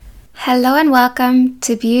Hello and welcome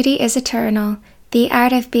to Beauty is Eternal, the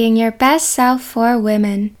art of being your best self for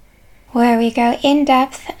women, where we go in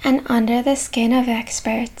depth and under the skin of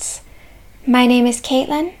experts. My name is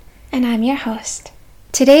Caitlin, and I'm your host.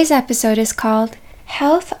 Today's episode is called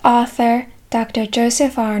Health Author Dr.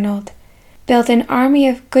 Josef Arnould. Build an army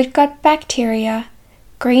of good gut bacteria,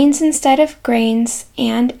 greens instead of grains,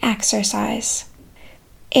 and exercise.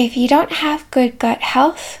 If you don't have good gut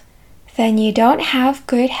health, then you don't have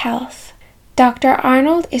good health. Dr.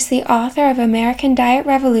 Arnould is the author of American Diet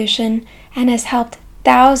Revolution and has helped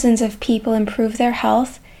thousands of people improve their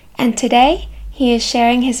health, and today he is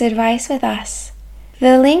sharing his advice with us.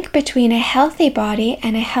 The link between a healthy body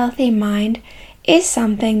and a healthy mind is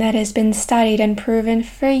something that has been studied and proven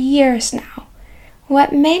for years now.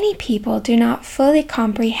 What many people do not fully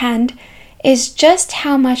comprehend is just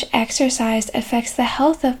how much exercise affects the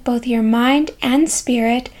health of both your mind and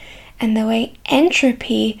spirit, and the way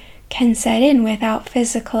entropy can set in without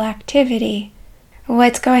physical activity.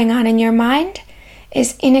 What's going on in your mind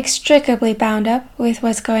is inextricably bound up with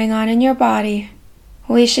what's going on in your body.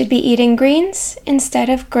 We should be eating greens instead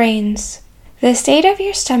of grains. The state of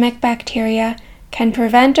your stomach bacteria can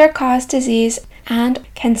prevent or cause disease and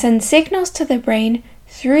can send signals to the brain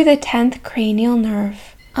through the 10th cranial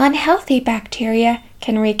nerve. Unhealthy bacteria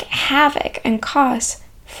can wreak havoc and cause,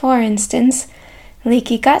 for instance,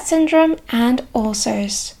 leaky gut syndrome and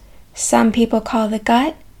ulcers. Some people call the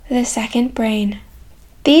gut the second brain.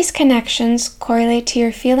 These connections correlate to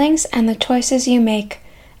your feelings and the choices you make,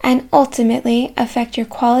 and ultimately affect your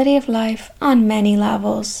quality of life on many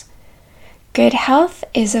levels. Good health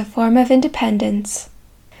is a form of independence.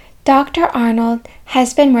 Dr. Arnould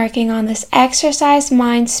has been working on this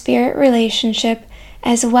exercise-mind-spirit relationship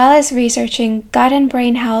as well as researching gut and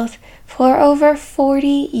brain health for over 40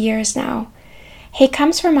 years now. He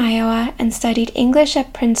comes from Iowa and studied English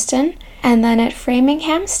at Princeton and then at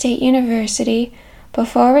Framingham State University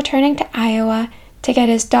before returning to Iowa to get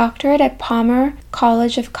his doctorate at Palmer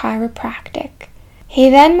College of Chiropractic. He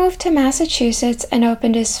then moved to Massachusetts and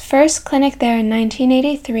opened his first clinic there in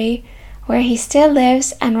 1983, where he still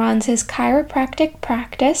lives and runs his chiropractic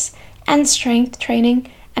practice and strength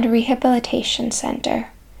training and rehabilitation center.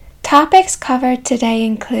 Topics covered today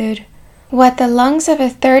include what the lungs of a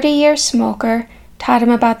 30-year smoker taught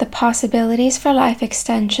him about the possibilities for life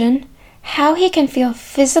extension, how he can feel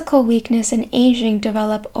physical weakness and aging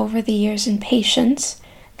develop over the years in patients,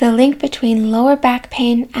 the link between lower back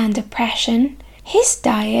pain and depression, his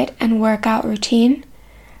diet and workout routine,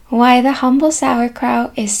 why the humble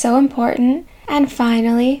sauerkraut is so important, and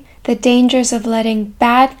finally, the dangers of letting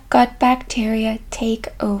bad gut bacteria take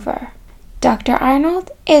over. Dr.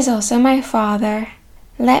 Arnould is also my father.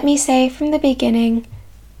 Let me say from the beginning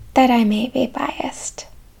that I may be biased.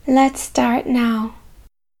 Let's start now.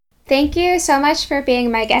 Thank you so much for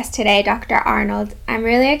being my guest today, Dr. Arnould. I'm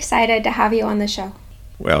really excited to have you on the show.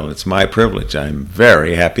 Well, it's my privilege. I'm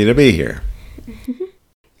very happy to be here.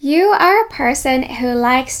 You are a person who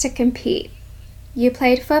likes to compete. You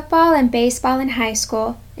played football and baseball in high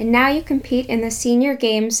school, and now you compete in the senior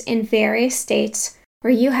games in various states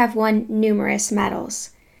where you have won numerous medals.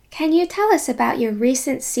 Can you tell us about your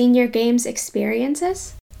recent senior games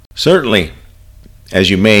experiences? Certainly. As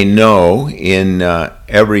you may know, in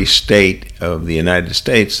every state of the United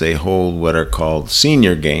States, they hold what are called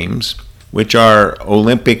senior games, which are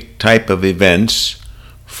Olympic type of events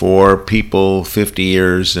for people 50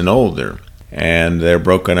 years and older. And they're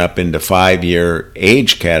broken up into 5-year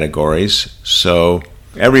age categories. So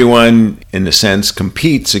everyone, in a sense,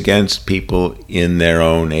 competes against people in their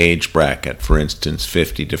own age bracket. For instance,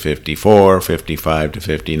 50 to 54, 55 to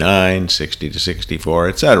 59, 60 to 64,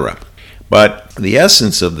 etc. But the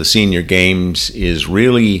essence of the senior games is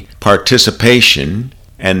really participation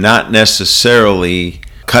and not necessarily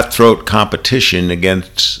cutthroat competition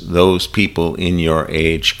against those people in your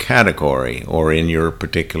age category or in your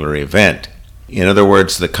particular event. In other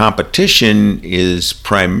words, the competition is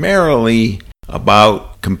primarily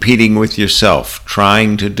about competing with yourself,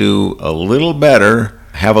 trying to do a little better,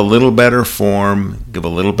 have a little better form, give a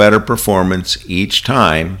little better performance each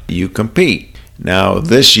time you compete. Now,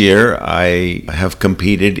 this year I have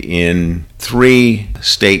competed in 3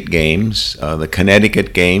 state games, the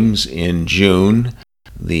Connecticut Games in June,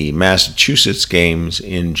 the Massachusetts Games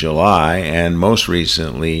in July, and most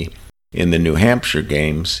recently in the New Hampshire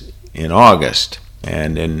Games in August.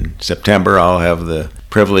 And in September I'll have the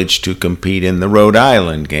privilege to compete in the Rhode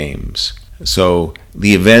Island Games. So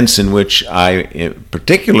the events in which I in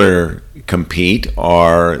particular compete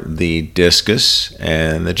are the discus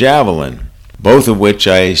and the javelin, both of which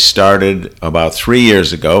I started about 3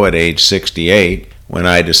 years ago at age 68 when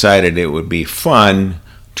I decided it would be fun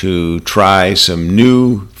to try some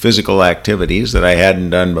new physical activities that I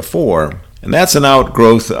hadn't done before. And that's an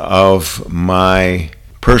outgrowth of my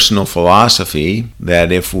personal philosophy that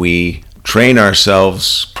if we train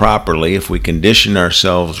ourselves properly, if we condition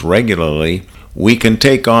ourselves regularly, we can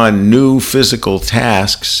take on new physical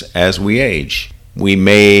tasks as we age. We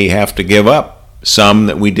may have to give up some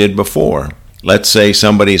that we did before. Let's say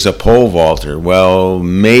somebody's a pole vaulter. Well,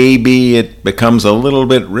 maybe it becomes a little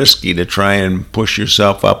bit risky to try and push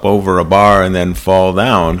yourself up over a bar and then fall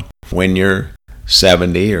down when you're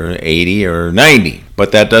 70 or 80 or 90.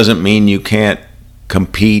 But that doesn't mean you can't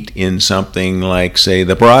compete in something like, say,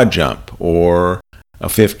 the broad jump or a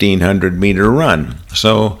 1,500-meter run.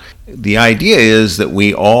 So the idea is that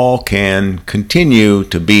we all can continue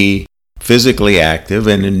to be physically active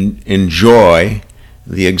and enjoy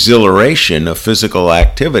the exhilaration of physical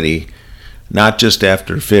activity, not just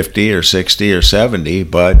after 50 or 60 or 70,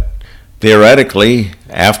 but theoretically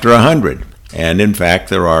after 100. And in fact,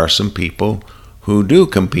 there are some people who do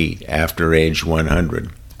compete after age 100.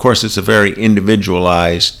 Of course, it's a very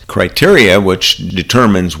individualized criteria which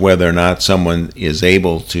determines whether or not someone is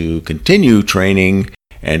able to continue training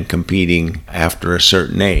and competing after a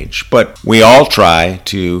certain age. But we all try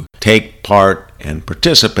to take part and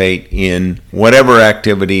participate in whatever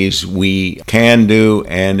activities we can do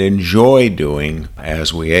and enjoy doing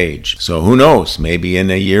as we age. So who knows, maybe in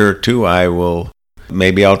a year or two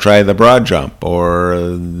maybe I'll try the broad jump or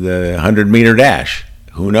the 100-meter dash.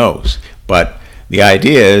 Who knows? But the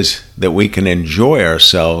idea is that we can enjoy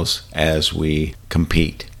ourselves as we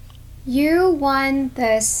compete. You won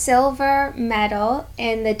the silver medal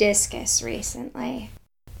in the discus recently.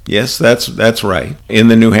 Yes, that's right. In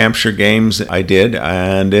the New Hampshire Games I did,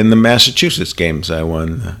 and in the Massachusetts Games I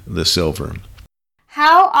won the silver.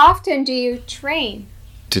 How often do you train?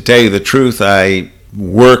 To tell you the truth, I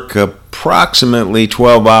work approximately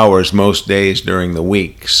 12 hours most days during the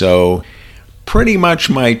week, so pretty much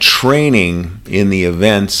my training in the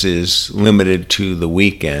events is limited to the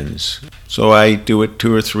weekends. So I do it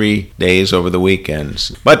 2 or 3 days over the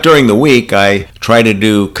weekends. But during the week, I try to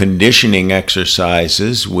do conditioning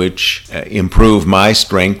exercises which improve my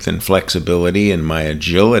strength and flexibility and my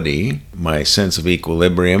agility, my sense of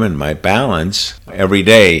equilibrium and my balance every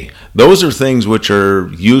day. Those are things which are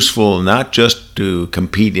useful not just to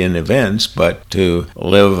compete in events, but to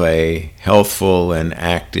live a healthful and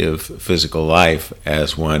active physical life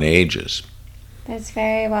as one ages. That's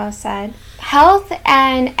very well said. Health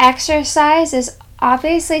and exercise is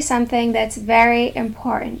obviously something that's very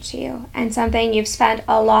important to you and something you've spent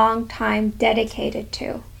a long time dedicated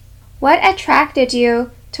to. What attracted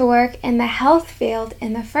you to work in the health field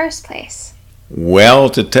in the first place? Well,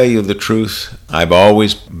 to tell you the truth, I've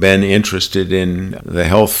always been interested in the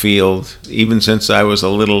health field even since I was a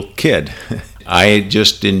little kid. I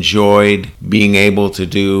just enjoyed being able to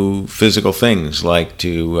do physical things like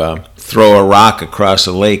to throw a rock across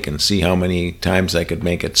a lake and see how many times I could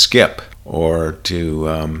make it skip, or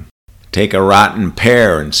to take a rotten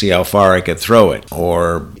pear and see how far I could throw it,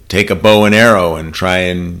 or take a bow and arrow and try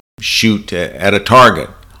and shoot at a target.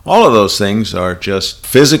 All of those things are just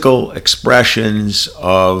physical expressions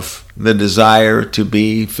of the desire to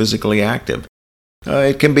be physically active.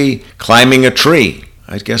 It can be climbing a tree.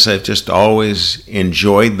 I guess I've just always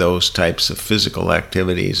enjoyed those types of physical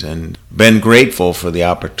activities and been grateful for the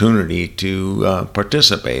opportunity to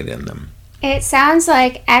participate in them. It sounds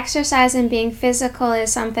like exercise and being physical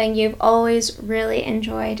is something you've always really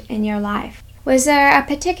enjoyed in your life. Was there a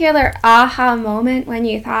particular aha moment when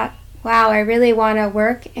you thought, wow, I really want to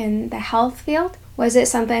work in the health field? Was it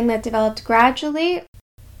something that developed gradually?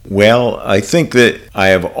 Well, I think that I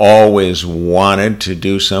have always wanted to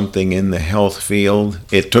do something in the health field.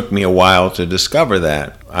 It took me a while to discover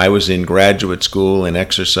that. I was in graduate school in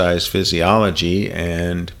exercise physiology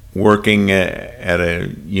and working at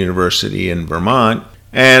a university in Vermont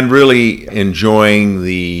and really enjoying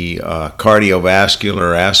the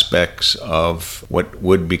cardiovascular aspects of what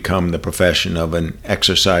would become the profession of an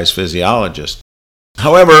exercise physiologist.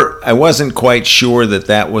 However, I wasn't quite sure that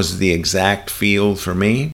that was the exact field for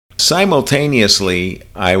me. Simultaneously,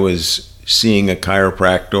 I was seeing a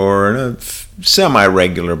chiropractor on a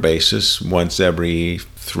semi-regular basis, once every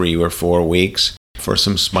 3 or 4 weeks, for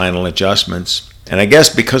some spinal adjustments. And I guess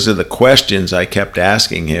because of the questions I kept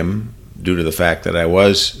asking him, due to the fact that I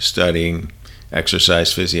was studying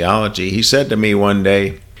exercise physiology, he said to me one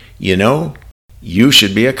day, "You know, you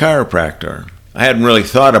should be a chiropractor." I hadn't really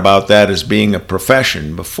thought about that as being a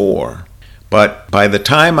profession before. But by the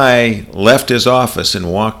time I left his office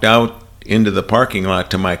and walked out into the parking lot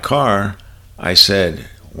to my car, I said,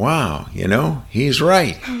 wow, he's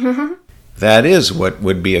right. That is what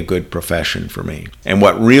would be a good profession for me. And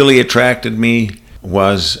what really attracted me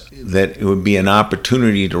was that it would be an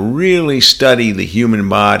opportunity to really study the human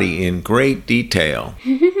body in great detail.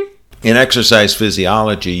 In exercise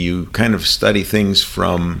physiology, you kind of study things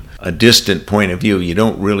from a distant point of view. You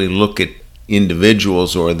don't really look at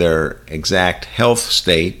individuals or their exact health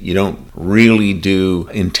state. You don't really do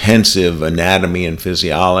intensive anatomy and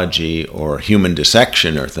physiology or human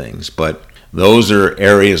dissection or things, but those are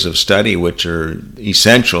areas of study which are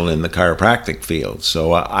essential in the chiropractic field.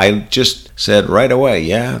 So I just said right away,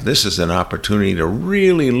 yeah, this is an opportunity to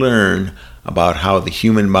really learn about how the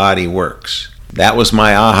human body works. That was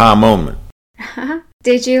my aha moment.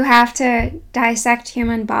 Did you have to dissect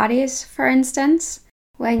human bodies, for instance,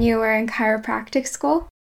 when you were in chiropractic school?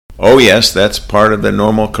 Oh yes, that's part of the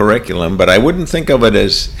normal curriculum, but I wouldn't think of it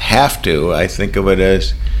as have to. I think of it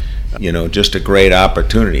as just a great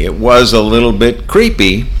opportunity. It was a little bit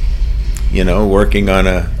creepy, working on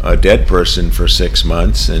a dead person for 6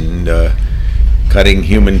 months and cutting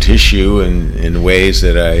human tissue in ways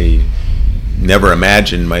that I never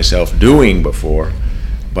imagined myself doing before.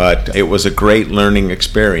 But it was a great learning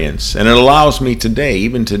experience. And it allows me today,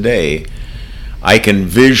 even today, I can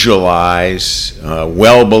visualize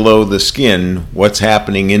well below the skin what's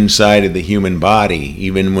happening inside of the human body,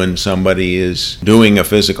 even when somebody is doing a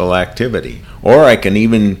physical activity. Or I can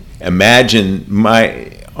even imagine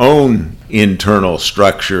my own internal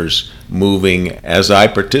structures moving as I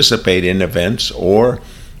participate in events or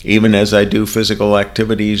even as I do physical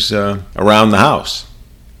activities around the house.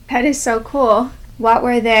 That is so cool. What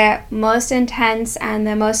were the most intense and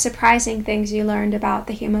the most surprising things you learned about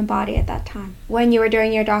the human body at that time, when you were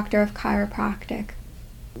doing your Doctor of Chiropractic?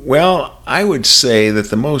 Well, I would say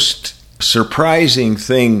that the most surprising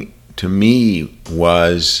thing to me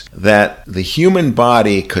was that the human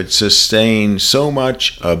body could sustain so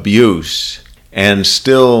much abuse and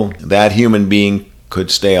still that human being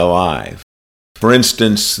could stay alive. For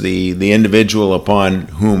instance, the individual upon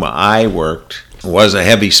whom I worked was a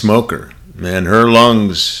heavy smoker, and her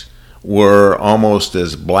lungs were almost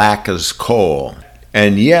as black as coal,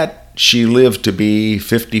 and yet she lived to be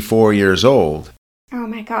 54 years old. Oh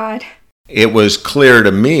my God. It was clear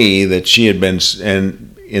to me that she had been,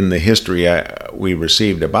 and in the history we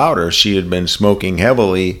received about her, she had been smoking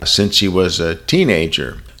heavily since she was a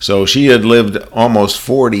teenager. So she had lived almost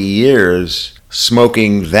 40 years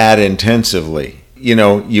smoking that intensively.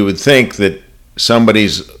 You would think that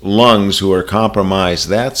somebody's lungs who are compromised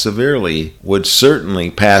that severely would certainly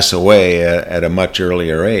pass away at a much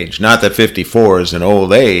earlier age. Not that 54 is an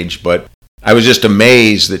old age, but I was just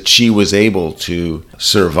amazed that she was able to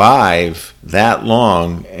survive that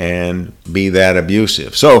long and be that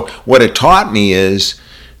abusive. So what it taught me is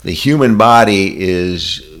the human body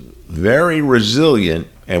is very resilient,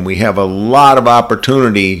 and we have a lot of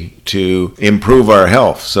opportunity to improve our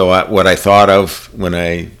health. So what I thought of when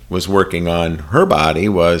I was working on her body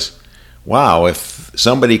was, wow, if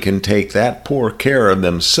somebody can take that poor care of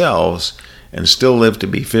themselves and still live to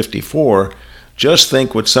be 54, just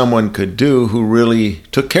think what someone could do who really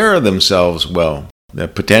took care of themselves well. The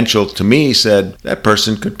potential to me said that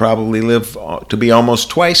person could probably live to be almost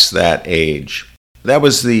twice that age. That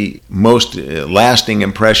was the most lasting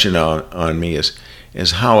impression on me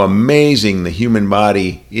is how amazing the human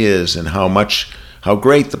body is and how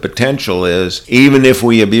great the potential is, even if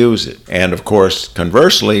we abuse it. And of course,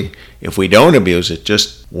 conversely, if we don't abuse it,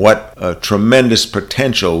 just what a tremendous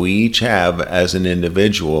potential we each have as an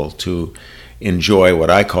individual to enjoy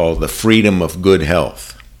what I call the freedom of good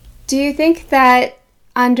health. Do you think that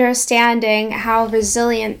understanding how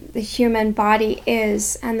resilient the human body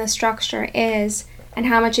is and the structure is, and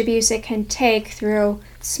how much abuse it can take through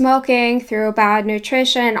smoking, through bad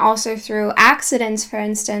nutrition, also through accidents, for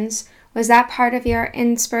instance, was that part of your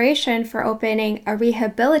inspiration for opening a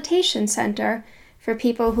rehabilitation center for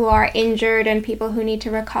people who are injured and people who need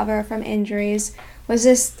to recover from injuries? Was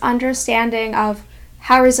this understanding of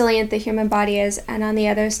how resilient the human body is, and on the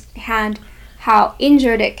other hand, how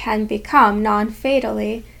injured it can become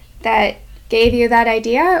non-fatally, that gave you that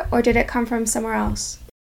idea, or did it come from somewhere else?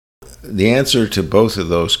 The answer to both of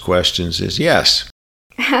those questions is yes.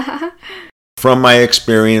 From my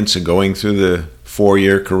experience of going through the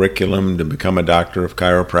 4-year curriculum to become a doctor of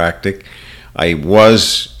chiropractic, I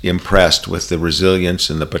was impressed with the resilience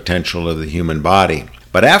and the potential of the human body.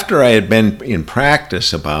 But after I had been in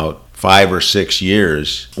practice about 5 or 6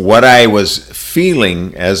 years, what I was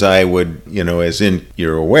feeling as I would,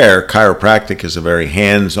 you're aware, chiropractic is a very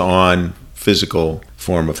hands-on physical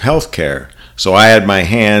form of healthcare. So I had my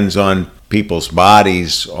hands on people's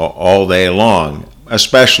bodies all day long.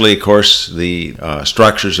 especially, of course, the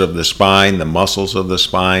structures of the spine, the muscles of the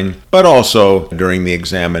spine, but also during the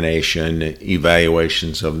examination,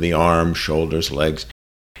 evaluations of the arms, shoulders, legs.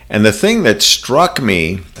 And the thing that struck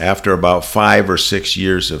me after about 5 or 6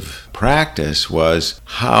 years of practice was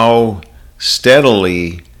how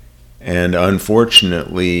steadily and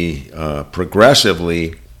unfortunately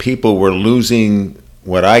progressively people were losing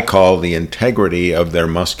what I call the integrity of their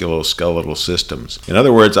musculoskeletal systems. In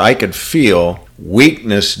other words, I could feel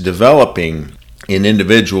weakness developing in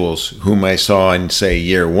individuals whom I saw in, say,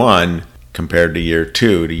 year 1 compared to year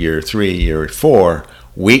 2 to year 3, year 4,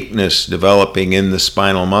 weakness developing in the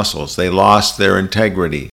spinal muscles. They lost their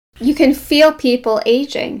integrity. You can feel people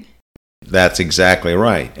aging. That's exactly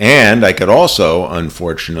right. And I could also,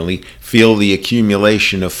 unfortunately, feel the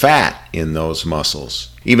accumulation of fat in those muscles.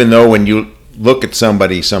 Even though when you look at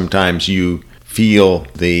somebody, sometimes you feel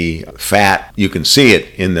the fat, you can see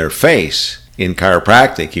it in their face. In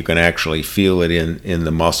chiropractic, you can actually feel it in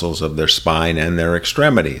the muscles of their spine and their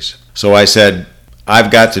extremities. So I said,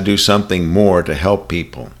 I've got to do something more to help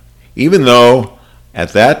people. Even though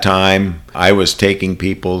at that time I was taking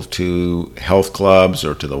people to health clubs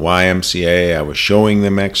or to the YMCA, I was showing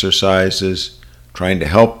them exercises, trying to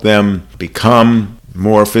help them become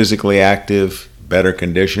more physically active, better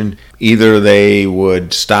conditioned. Either they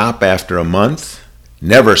would stop after a month,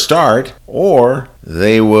 never start, or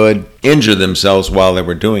they would injure themselves while they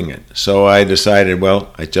were doing it. So I decided,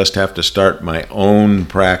 well, I just have to start my own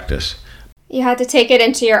practice. You had to take it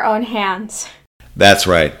into your own hands. That's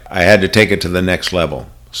right. I had to take it to the next level.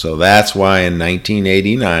 So that's why in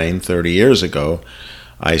 1989, 30 years ago,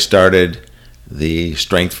 I started the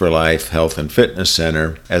Strength for Life Health and Fitness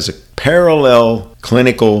Center as a parallel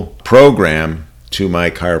clinical program to my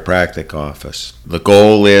chiropractic office. The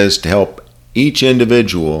goal is to help each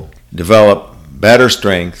individual develop better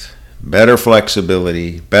strength, better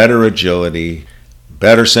flexibility, better agility,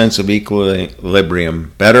 better sense of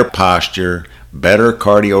equilibrium, better posture, better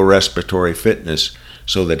cardiorespiratory fitness,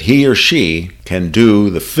 so that he or she can do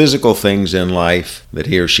the physical things in life that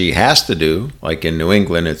he or she has to do, like in New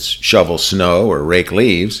England it's shovel snow or rake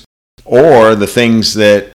leaves, or the things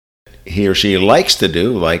that he or she likes to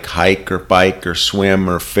do, like hike or bike or swim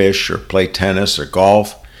or fish or play tennis or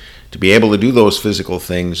golf, to be able to do those physical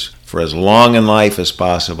things for as long in life as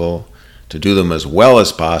possible, to do them as well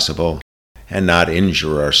as possible, and not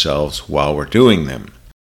injure ourselves while we're doing them.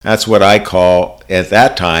 That's what I call, at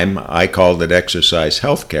that time, I called it exercise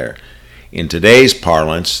healthcare. In today's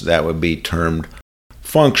parlance, that would be termed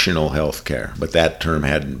functional healthcare, but that term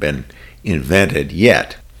hadn't been invented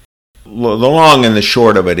yet. The long and the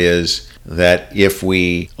short of it is that if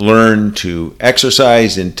we learn to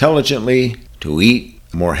exercise intelligently, to eat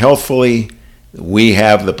more healthfully, we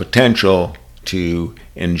have the potential to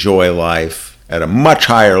enjoy life at a much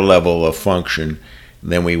higher level of function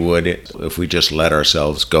than we would if we just let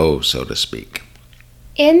ourselves go, so to speak.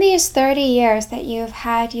 In these 30 years that you've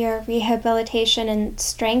had your rehabilitation and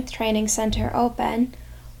strength training center open,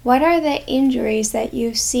 what are the injuries that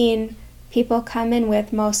you've seen people come in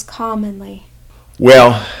with most commonly?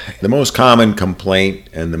 Well, the most common complaint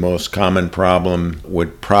and the most common problem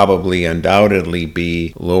would probably undoubtedly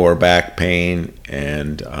be lower back pain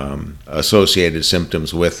and associated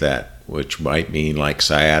symptoms with that, which might mean like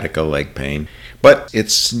sciatica, leg pain. But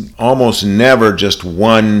it's almost never just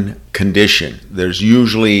one condition. There's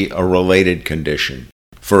usually a related condition.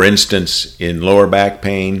 For instance, in lower back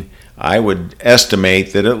pain, I would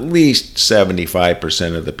estimate that at least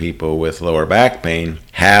 75% of the people with lower back pain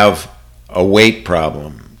have a weight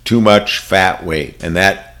problem, too much fat weight, and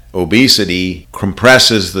that obesity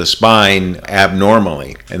compresses the spine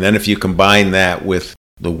abnormally. And then if you combine that with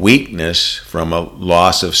the weakness from a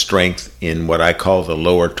loss of strength in what I call the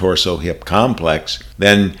lower torso-hip complex,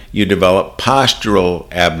 then you develop postural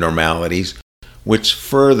abnormalities which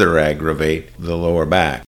further aggravate the lower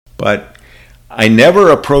back. But I never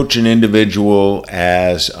approach an individual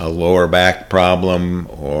as a lower back problem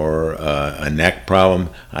or a neck problem.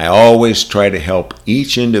 I always try to help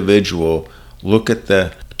each individual look at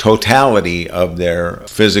the totality of their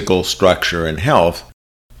physical structure and health.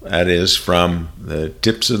 That is, from the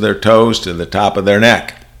tips of their toes to the top of their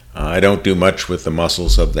neck. I don't do much with the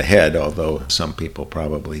muscles of the head, although some people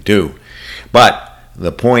probably do. But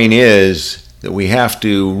the point is that we have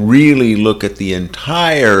to really look at the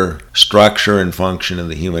entire structure and function of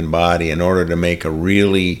the human body in order to make a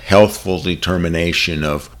really healthful determination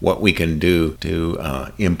of what we can do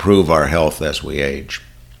to improve our health as we age.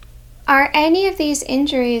 Are any of these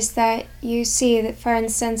injuries that you see, that, for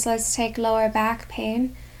instance, let's take lower back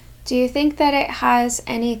pain, do you think that it has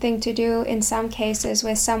anything to do in some cases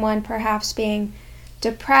with someone perhaps being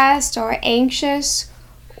depressed or anxious,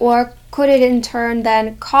 or could it in turn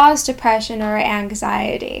then cause depression or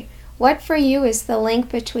anxiety? What for you is the link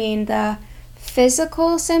between the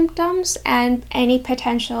physical symptoms and any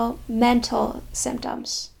potential mental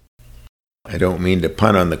symptoms? I don't mean to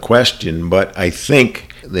pun on the question, but I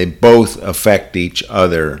think they both affect each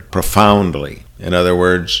other profoundly. In other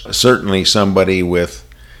words, certainly somebody with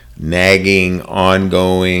nagging,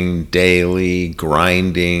 ongoing, daily,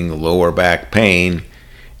 grinding, lower back pain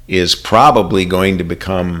is probably going to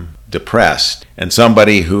become depressed. And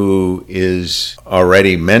somebody who is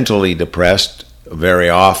already mentally depressed very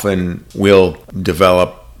often will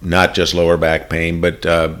develop not just lower back pain, but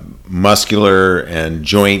muscular and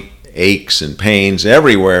joint aches and pains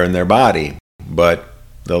everywhere in their body. But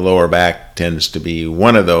the lower back tends to be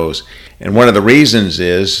one of those. And one of the reasons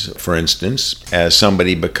is, for instance, as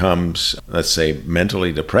somebody becomes, let's say,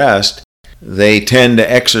 mentally depressed, they tend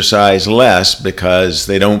to exercise less because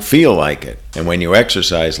they don't feel like it. And when you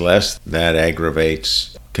exercise less, that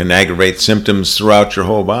can aggravate symptoms throughout your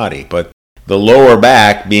whole body. But the lower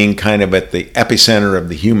back, being kind of at the epicenter of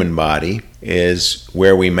the human body, is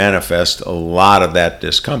where we manifest a lot of that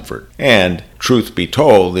discomfort. And truth be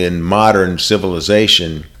told, in modern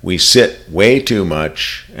civilization, we sit way too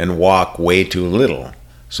much and walk way too little.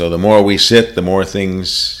 So the more we sit, the more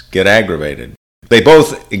things get aggravated. They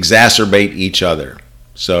both exacerbate each other.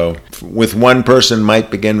 So with one person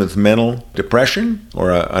might begin with mental depression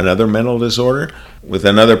or another mental disorder. With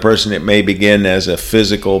another person it may begin as a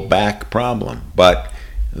physical back problem, but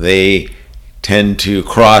they tend to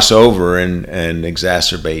cross over and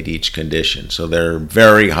exacerbate each condition. So they're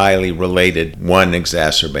very highly related, one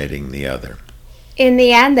exacerbating the other. In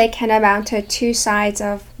the end, they can amount to two sides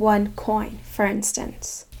of one coin, for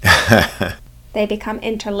instance. They become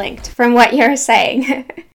interlinked, from what you're saying.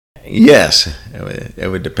 Yes, it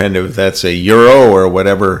would depend if that's a euro or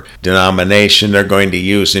whatever denomination they're going to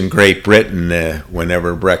use in Great Britain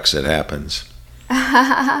whenever Brexit happens.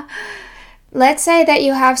 Let's say that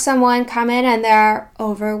you have someone come in and they're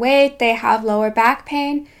overweight, they have lower back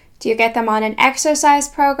pain. Do you get them on an exercise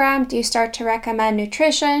program? Do you start to recommend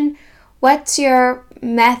nutrition? What's your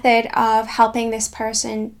method of helping this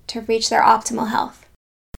person to reach their optimal health?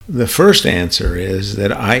 The first answer is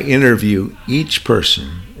that I interview each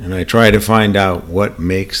person and I try to find out what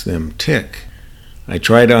makes them tick. I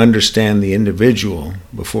try to understand the individual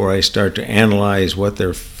before I start to analyze what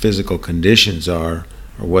their physical conditions are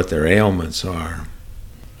or what their ailments are.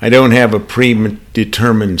 I don't have a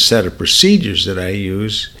predetermined set of procedures that I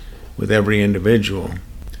use with every individual.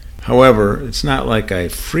 However, it's not like I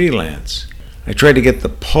freelance. I try to get the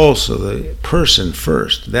pulse of the person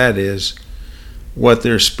first. That is, what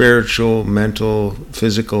their spiritual, mental,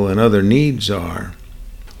 physical, and other needs are,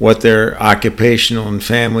 what their occupational and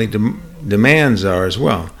family demands are as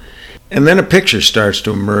well. And then a picture starts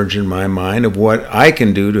to emerge in my mind of what I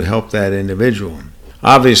can do to help that individual.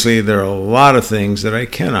 Obviously, there are a lot of things that I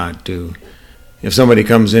cannot do. If somebody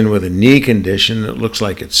comes in with a knee condition that looks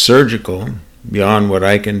like it's surgical, beyond what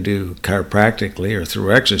I can do chiropractically or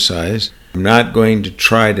through exercise, I'm not going to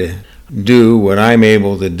try to do what I'm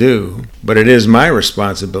able to do, but it is my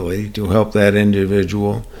responsibility to help that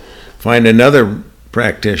individual find another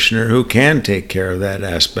practitioner who can take care of that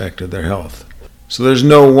aspect of their health. So there's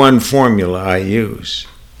no one formula I use.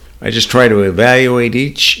 I just try to evaluate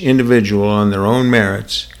each individual on their own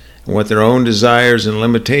merits and what their own desires and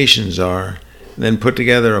limitations are, and then put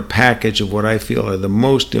together a package of what I feel are the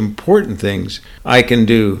most important things I can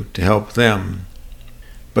do to help them.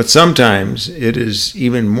 But sometimes it is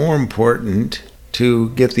even more important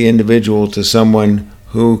to get the individual to someone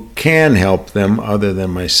who can help them other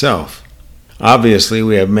than myself. Obviously,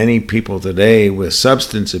 we have many people today with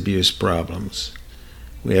substance abuse problems.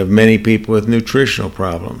 We have many people with nutritional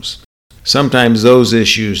problems. Sometimes those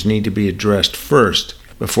issues need to be addressed first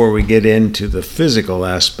before we get into the physical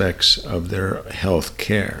aspects of their health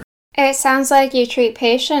care. It sounds like you treat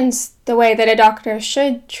patients the way that a doctor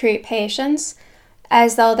should treat patients,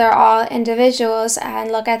 as though they're all individuals,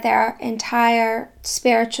 and look at their entire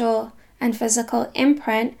spiritual and physical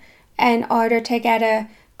imprint in order to get a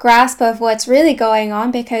grasp of what's really going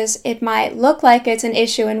on, because it might look like it's an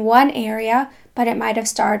issue in one area, but it might have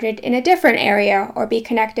started in a different area or be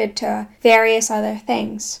connected to various other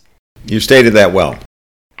things. You stated that well.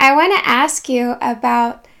 I want to ask you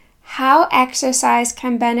about how exercise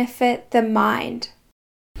can benefit the mind.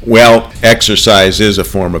 Well, exercise is a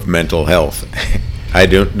form of mental health. I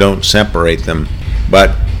don't separate them.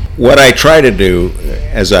 But what I try to do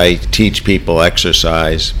as I teach people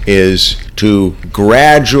exercise is to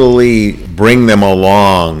gradually bring them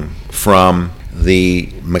along from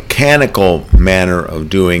the mechanical manner of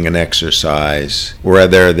doing an exercise, where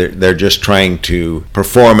they're just trying to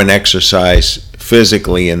perform an exercise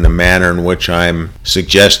physically in the manner in which I'm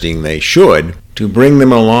suggesting they should, to bring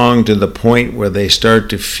them along to the point where they start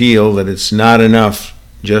to feel that it's not enough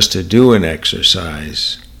just to do an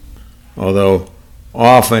exercise. Although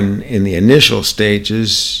often in the initial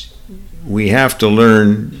stages, we have to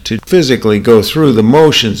learn to physically go through the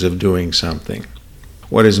motions of doing something.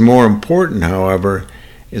 What is more important, however,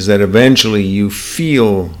 is that eventually you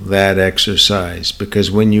feel that exercise,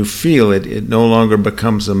 because when you feel it, it no longer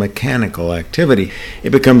becomes a mechanical activity.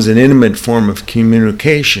 It becomes an intimate form of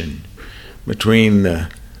communication between the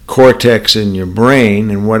cortex in your brain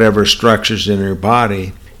and whatever structures in your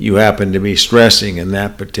body you happen to be stressing in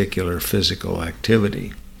that particular physical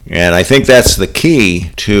activity. And I think that's the key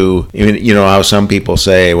to, you know, how some people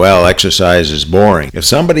say, well, exercise is boring. If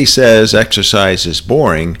somebody says exercise is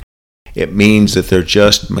boring, it means that they're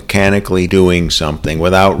just mechanically doing something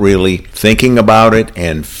without really thinking about it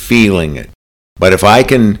and feeling it. But if I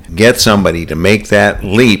can get somebody to make that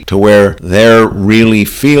leap to where they're really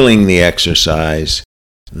feeling the exercise,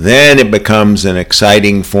 then it becomes an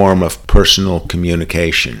exciting form of personal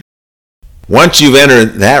communication. Once you've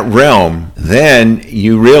entered that realm, then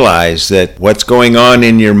you realize that what's going on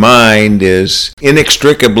in your mind is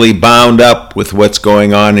inextricably bound up with what's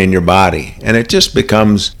going on in your body, and it just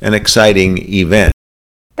becomes an exciting event.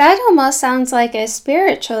 That almost sounds like a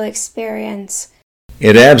spiritual experience.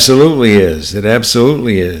 It absolutely is. It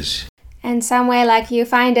absolutely is. In some way, like you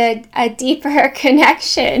find a deeper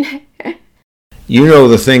connection. You know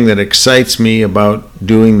the thing that excites me about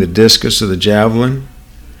doing the discus or the javelin?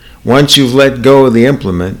 Once you've let go of the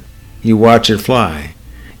implement, you watch it fly.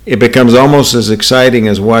 It becomes almost as exciting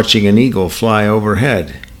as watching an eagle fly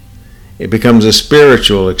overhead. It becomes a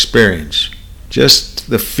spiritual experience.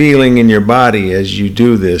 Just the feeling in your body as you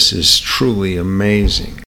do this is truly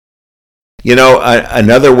amazing. You know,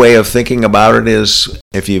 another way of thinking about it is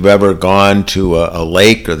if you've ever gone to a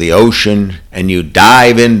lake or the ocean and you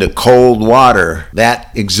dive into cold water, that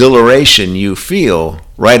exhilaration you feel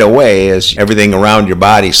right away as everything around your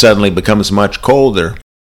body suddenly becomes much colder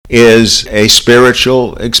is a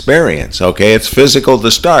spiritual experience. Okay, it's physical to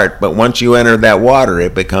start, but once you enter that water,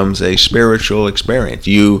 it becomes a spiritual experience.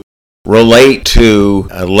 You relate to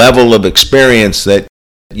a level of experience that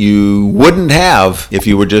you wouldn't have if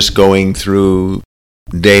you were just going through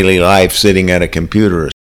daily life sitting at a computer.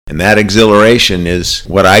 And that exhilaration is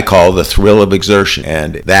what I call the thrill of exertion.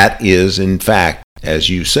 And that is, in fact, as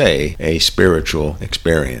you say, a spiritual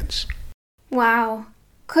experience. Wow.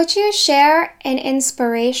 Could you share an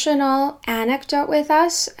inspirational anecdote with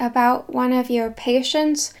us about one of your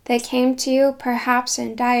patients that came to you perhaps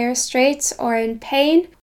in dire straits or in pain,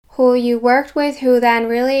 who you worked with, who then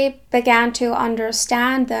really began to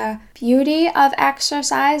understand the beauty of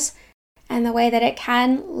exercise and the way that it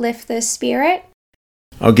can lift the spirit?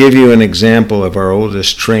 I'll give you an example of our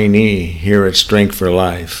oldest trainee here at Strength for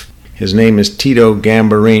Life. His name is Tito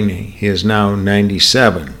Gambarini. He is now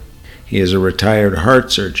 97. He is a retired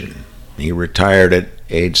heart surgeon. He retired at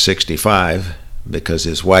age 65 because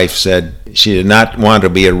his wife said she did not want to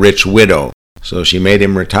be a rich widow. So she made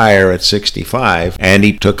him retire at 65, and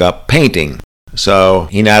he took up painting. So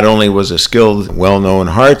he not only was a skilled, well-known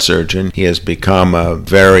heart surgeon, he has become a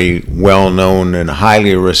very well-known and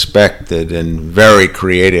highly respected and very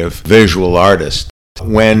creative visual artist.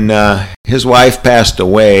 When his wife passed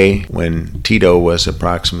away, when Tito was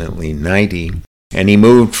approximately 90, and he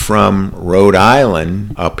moved from Rhode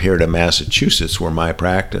Island up here to Massachusetts, where my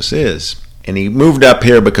practice is. And he moved up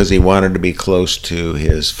here because he wanted to be close to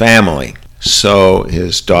his family. So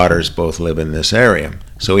his daughters both live in this area.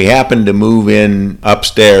 So he happened to move in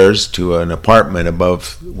upstairs to an apartment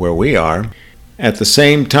above where we are. At the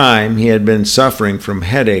same time, he had been suffering from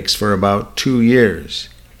headaches for about 2 years.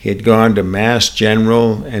 He had gone to Mass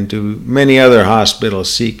General and to many other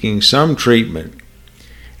hospitals seeking some treatment.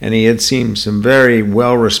 And he had seen some very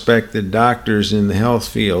well-respected doctors in the health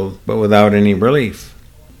field, but without any relief.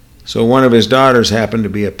 So one of his daughters happened to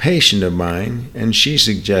be a patient of mine, and she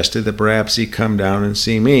suggested that perhaps he come down and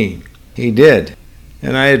see me. He did,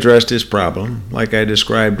 and I addressed his problem like I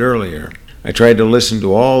described earlier. I tried to listen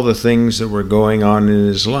to all the things that were going on in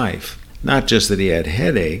his life, not just that he had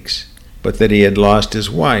headaches, but that he had lost his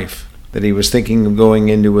wife, that he was thinking of going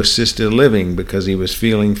into assisted living because he was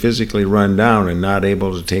feeling physically run down and not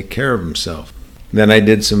able to take care of himself. Then I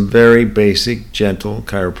did some very basic, gentle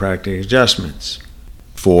chiropractic adjustments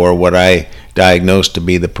for what I diagnosed to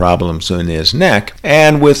be the problems in his neck.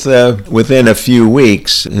 And within a few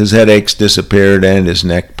weeks, his headaches disappeared and his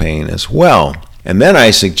neck pain as well. And then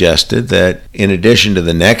I suggested that in addition to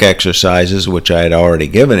the neck exercises, which I had already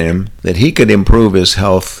given him, that he could improve his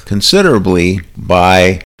health considerably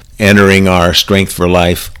by entering our Strength for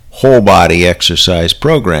Life whole body exercise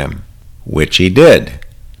program, which he did.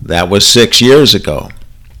 That was 6 years ago.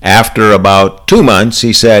 After about 2 months,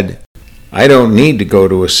 he said, "I don't need to go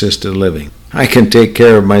to assisted living. I can take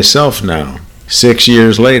care of myself now." 6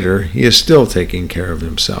 years later, he is still taking care of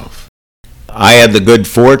himself. I had the good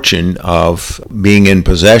fortune of being in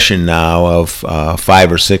possession now of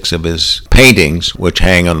 5 or 6 of his paintings, which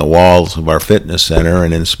hang on the walls of our fitness center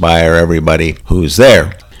and inspire everybody who's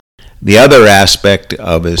there. The other aspect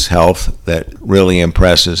of his health that really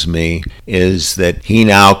impresses me is that he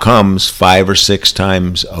now comes 5 or 6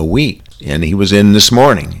 times a week. And he was in this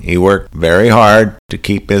morning. He worked very hard to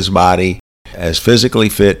keep his body as physically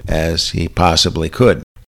fit as he possibly could.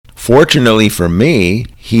 Fortunately for me,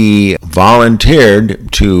 he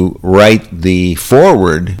volunteered to write the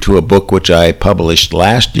foreword to a book which I published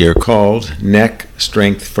last year called Neck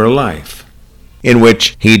Strength for Life, in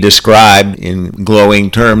which he described in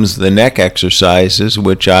glowing terms the neck exercises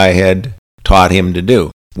which I had taught him to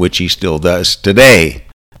do, which he still does today.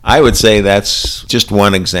 I would say that's just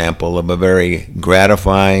one example of a very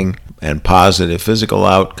gratifying and positive physical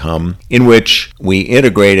outcome in which we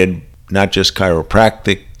integrated not just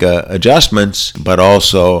chiropractic adjustments, but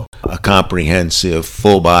also a comprehensive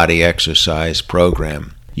full-body exercise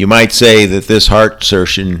program. You might say that this heart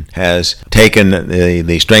surgeon has taken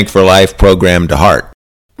the Strength for Life program to heart.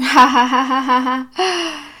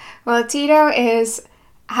 Well, Tito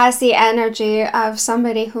has the energy of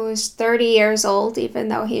somebody who's 30 years old, even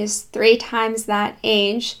though he is 3 times that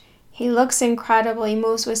age. He looks incredible. He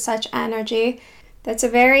moves with such energy. That's a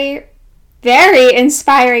very, very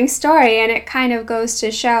inspiring story, and it kind of goes to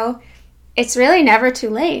show it's really never too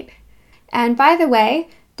late. And by the way,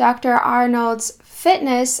 Dr. Arnold's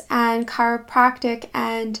fitness and chiropractic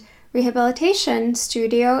and rehabilitation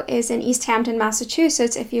studio is in East Hampton,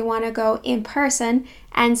 Massachusetts, if you want to go in person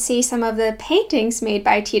and see some of the paintings made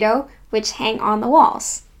by Tito, which hang on the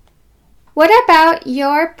walls. What about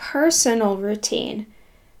your personal routine?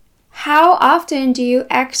 How often do you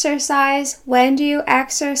exercise? When do you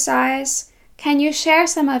exercise? Can you share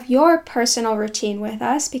some of your personal routine with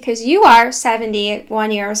us? Because you are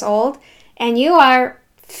 71 years old and you are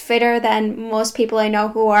fitter than most people I know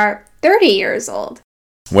who are 30 years old.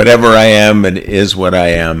 Whatever I am, it is what I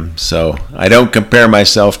am. So I don't compare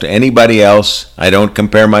myself to anybody else. I don't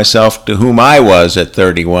compare myself to whom I was at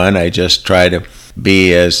 31. I just try to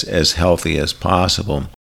be as healthy as possible.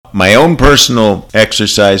 My own personal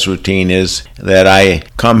exercise routine is that I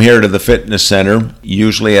come here to the fitness center,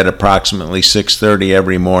 usually at approximately 6:30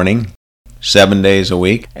 every morning, 7 days a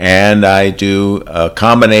week, and I do a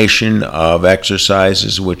combination of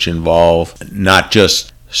exercises which involve not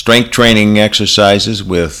just strength training exercises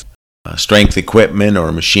with strength equipment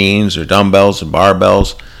or machines or dumbbells or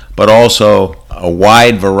barbells, but also a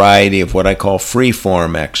wide variety of what I call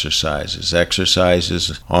free-form exercises.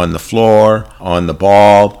 Exercises on the floor, on the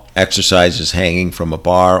ball, exercises hanging from a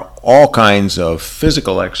bar, all kinds of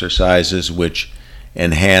physical exercises which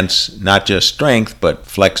enhance not just strength, but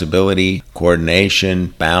flexibility,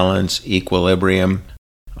 coordination, balance, equilibrium.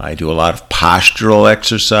 I do a lot of postural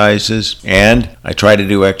exercises, and I try to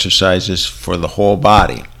do exercises for the whole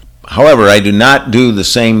body. However, I do not do the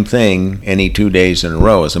same thing any 2 days in a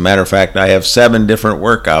row. As a matter of fact, I have 7 different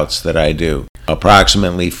workouts that I do.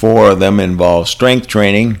 Approximately 4 of them involve strength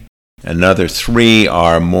training. Another 3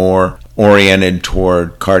 are more oriented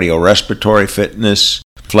toward cardiorespiratory fitness,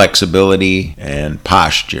 flexibility, and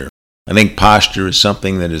posture. I think posture is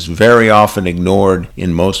something that is very often ignored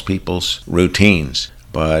in most people's routines.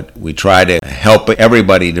 But we try to help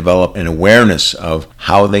everybody develop an awareness of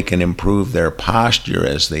how they can improve their posture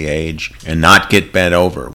as they age and not get bent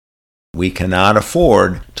over. We cannot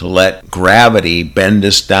afford to let gravity bend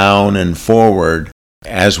us down and forward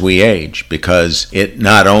as we age, because it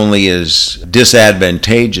not only is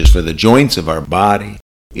disadvantageous for the joints of our body,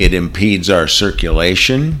 it impedes our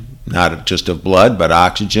circulation, not just of blood, but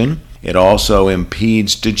oxygen. It also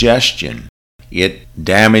impedes digestion. It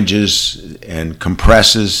damages and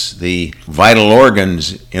compresses the vital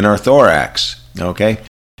organs in our thorax, okay?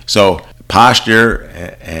 So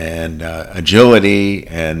posture and agility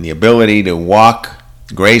and the ability to walk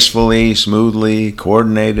gracefully, smoothly,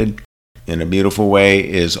 coordinated in a beautiful way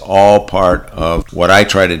is all part of what I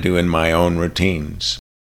try to do in my own routines.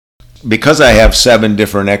 Because I have 7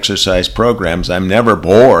 different exercise programs, I'm never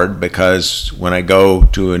bored, because when I go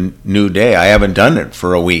to a new day, I haven't done it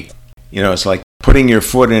for a week. You know, it's like putting your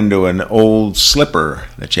foot into an old slipper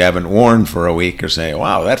that you haven't worn for a week or saying,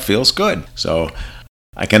 wow, that feels good. So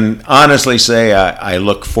I can honestly say I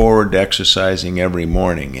look forward to exercising every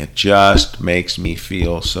morning. It just makes me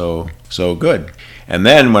feel so good. And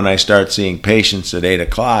then when I start seeing patients at 8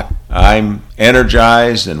 o'clock, I'm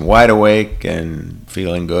energized and wide awake and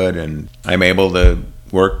feeling good, and I'm able to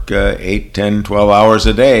work 8, 10, 12 hours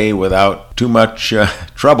a day without too much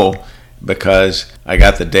trouble because I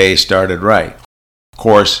got the day started right. Of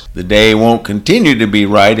course, the day won't continue to be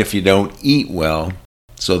right if you don't eat well.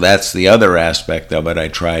 So that's the other aspect of it. I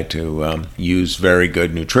try to use very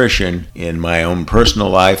good nutrition in my own personal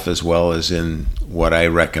life as well as in what I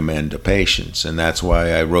recommend to patients. And that's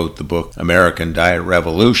why I wrote the book American Diet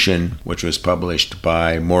Revolution, which was published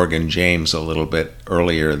by Morgan James a little bit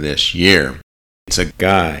earlier this year. It's a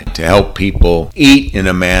guide to help people eat in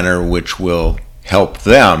a manner which will help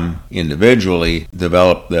them individually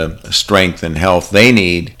develop the strength and health they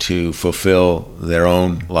need to fulfill their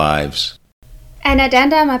own lives. An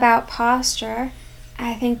addendum about posture.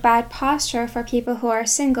 I think bad posture for people who are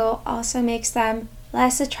single also makes them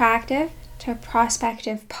less attractive to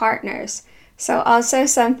prospective partners. So also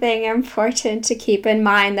something important to keep in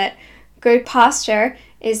mind, that good posture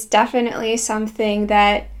is definitely something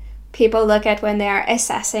that people look at when they're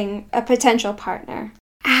assessing a potential partner.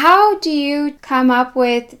 How do you come up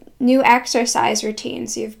with new exercise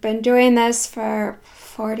routines? You've been doing this for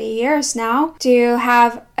 40 years now. Do you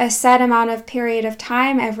have a set amount of period of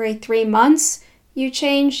time every 3 months you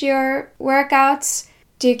change your workouts?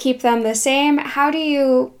 Do you keep them the same? How do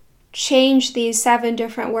you change these 7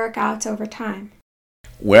 different workouts over time?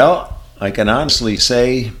 Well, I can honestly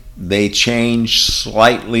say they change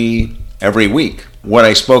slightly every week. What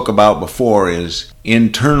I spoke about before is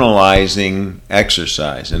internalizing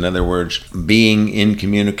exercise. In other words, being in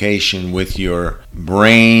communication with your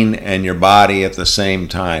brain and your body at the same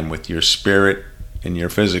time, with your spirit and your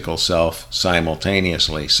physical self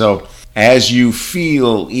simultaneously. So as you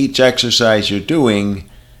feel each exercise you're doing,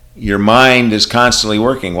 your mind is constantly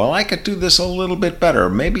working. Well, I could do this a little bit better.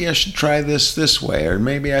 Maybe I should try this way, or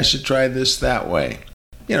maybe I should try this that way.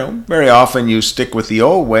 Very often you stick with the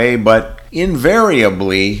old way, but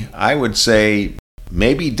invariably, I would say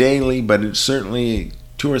maybe daily, but it's certainly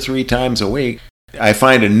 2 or 3 times a week, I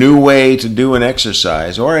find a new way to do an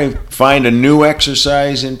exercise, or I find a new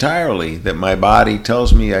exercise entirely that my body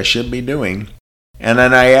tells me I should be doing, and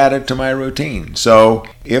then I add it to my routine. So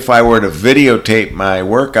if I were to videotape my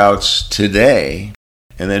workouts today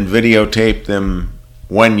and then videotape them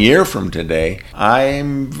 1 year from today,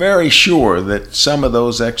 I'm very sure that some of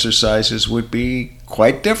those exercises would be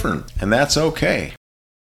quite different, and that's okay.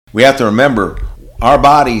 We have to remember, our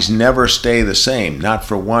bodies never stay the same, not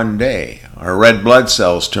for 1 day. Our red blood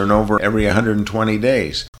cells turn over every 120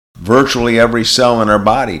 days. Virtually every cell in our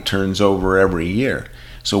body turns over every year.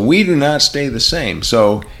 So we do not stay the same.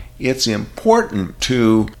 So it's important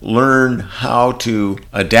to learn how to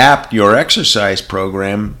adapt your exercise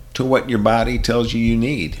program to what your body tells you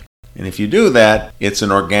need. And if you do that, it's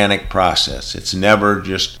an organic process. It's never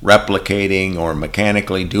just replicating or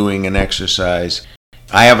mechanically doing an exercise.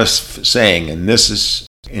 I have a saying, and this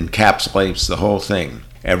encapsulates the whole thing.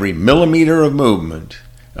 Every millimeter of movement,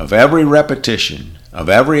 of every repetition, of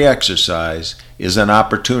every exercise is an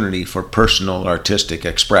opportunity for personal artistic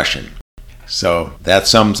expression. So that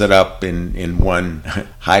sums it up in one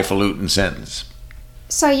highfalutin sentence.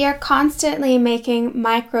 So you're constantly making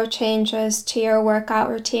micro changes to your workout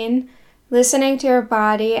routine, listening to your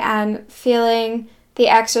body and feeling the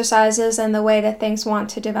exercises and the way that things want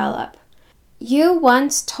to develop. You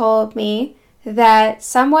once told me that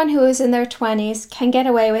someone who is in their 20s can get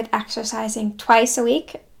away with exercising twice a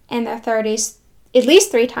week, in their 30s at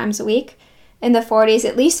least 3 times a week, in the 40s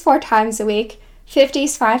at least 4 times a week,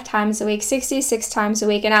 50s 5 times a week, 60s 6 times a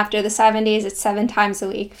week, and after the 70s it's 7 times a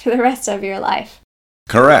week for the rest of your life.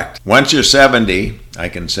 Correct. Once you're 70, I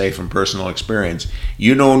can say from personal experience,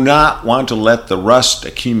 you do not want to let the rust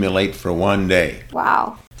accumulate for 1 day.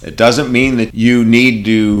 Wow. It doesn't mean that you need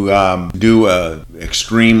to do a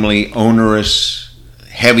extremely onerous,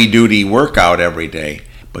 heavy-duty workout every day,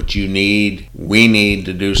 but we need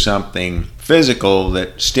to do something physical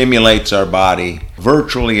that stimulates our body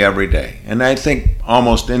virtually every day. And I think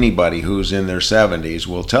almost anybody who's in their 70s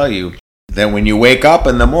will tell you that when you wake up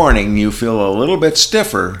in the morning, you feel a little bit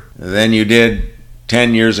stiffer than you did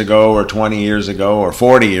 10 years ago or 20 years ago or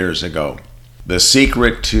 40 years ago. The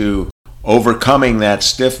secret to overcoming that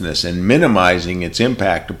stiffness and minimizing its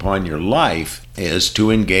impact upon your life is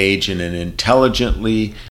to engage in an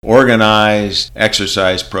intelligently organized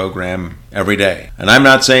exercise program every day. And I'm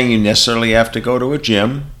not saying you necessarily have to go to a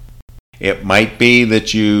gym. It might be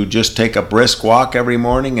that you just take a brisk walk every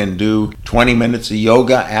morning and do 20 minutes of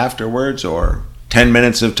yoga afterwards, or 10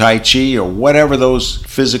 minutes of Tai Chi, or whatever those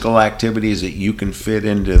physical activities that you can fit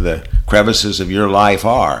into the crevices of your life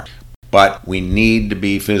are. But we need to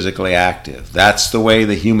be physically active. That's the way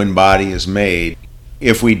the human body is made.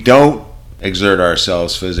 If we don't exert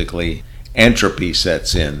ourselves physically, entropy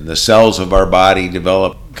sets in. The cells of our body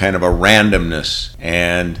develop kind of a randomness,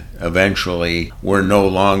 and eventually we're no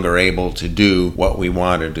longer able to do what we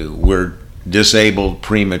want to do. We're disabled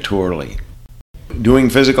prematurely. Doing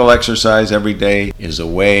physical exercise every day is a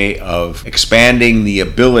way of expanding the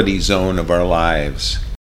ability zone of our lives.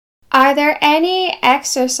 Are there any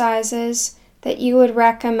exercises that you would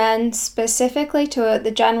recommend specifically to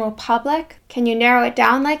the general public? Can you narrow it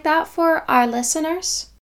down like that for our listeners?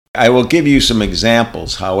 I will give you some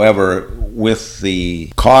examples, however, with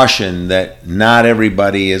the caution that not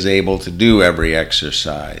everybody is able to do every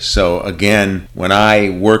exercise. So again, when I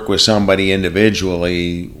work with somebody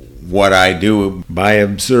individually, what I do by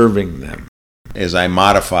observing them is I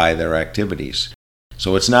modify their activities.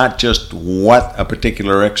 So it's not just what a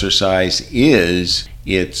particular exercise is,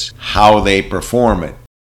 it's how they perform it.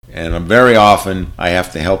 And very often I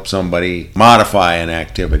have to help somebody modify an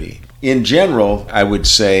activity. In general, I would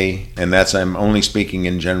say, and I'm only speaking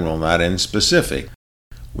in general, not in specific,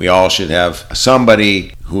 we all should have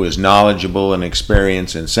somebody who is knowledgeable and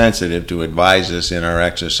experienced and sensitive to advise us in our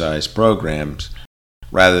exercise programs,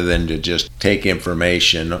 rather than to just take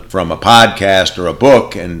information from a podcast or a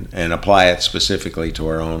book and apply it specifically to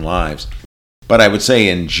our own lives. But I would say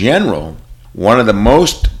in general, one of the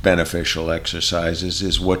most beneficial exercises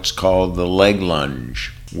is what's called the leg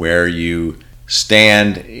lunge, where you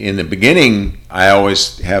stand. In the beginning, I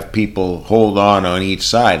always have people hold on each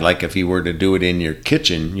side. Like if you were to do it in your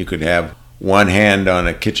kitchen, you could have one hand on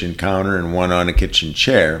a kitchen counter and one on a kitchen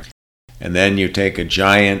chair. And then you take a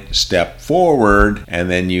giant step forward, and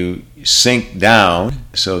then you sink down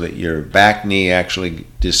so that your back knee actually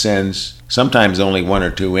descends, sometimes only 1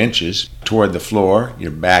 or 2 inches, toward the floor.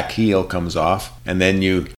 Your back heel comes off, and then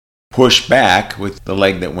you push back with the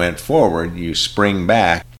leg that went forward. You spring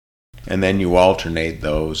back, and then you alternate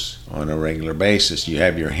those on a regular basis. You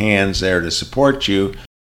have your hands there to support you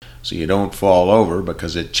so you don't fall over,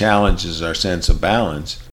 because it challenges our sense of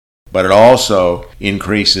balance. But it also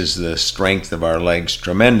increases the strength of our legs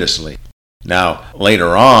tremendously. Now,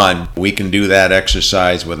 later on, we can do that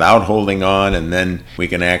exercise without holding on, and then we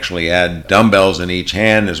can actually add dumbbells in each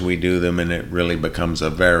hand as we do them, and it really becomes a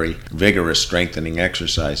very vigorous strengthening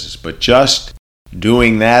exercises. But just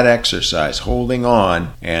doing that exercise, holding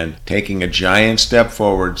on and taking a giant step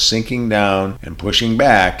forward, sinking down and pushing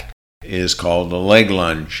back, is called a leg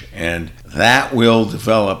lunge, and that will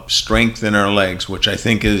develop strength in our legs, which I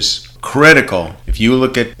think is critical. If you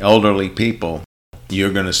look at elderly people,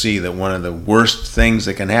 you're going to see that one of the worst things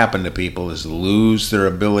that can happen to people is lose their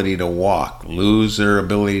ability to walk, lose their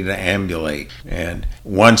ability to ambulate. And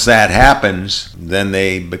once that happens, then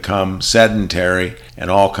they become sedentary and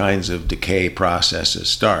all kinds of decay processes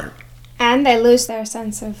start. And they lose their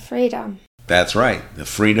sense of freedom. That's right, the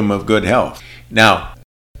freedom of good health. Now,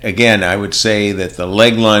 again, I would say that the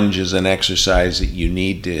leg lunge is an exercise that you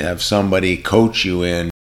need to have somebody coach you in.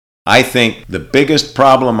 I think the biggest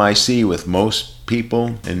problem I see with most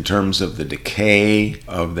people in terms of the decay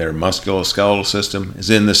of their musculoskeletal system is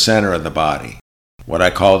in the center of the body, what I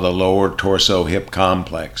call the lower torso-hip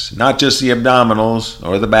complex. Not just the abdominals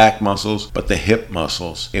or the back muscles, but the hip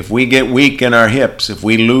muscles. If we get weak in our hips, if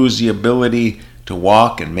we lose the ability to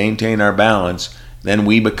walk and maintain our balance, then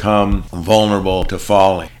we become vulnerable to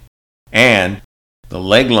falling. And the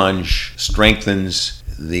leg lunge strengthens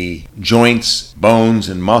the joints, bones,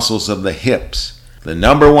 and muscles of the hips. The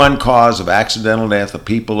number one cause of accidental death of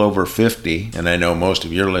people over 50, and I know most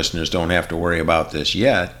of your listeners don't have to worry about this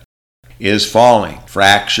yet, is falling.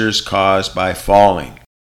 Fractures caused by falling.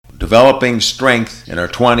 Developing strength in our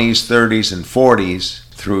 20s, 30s, and 40s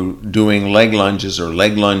through doing leg lunges or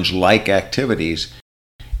leg lunge-like activities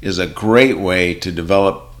is a great way to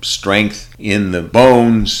develop strength in the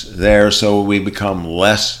bones there, so we become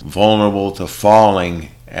less vulnerable to falling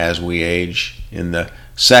as we age in the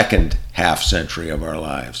second half century of our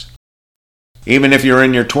lives. Even if you're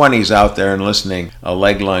in your 20s out there and listening, a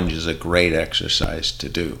leg lunge is a great exercise to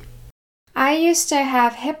do. I used to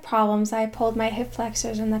have hip problems. I pulled my hip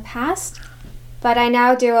flexors in the past, but I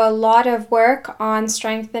now do a lot of work on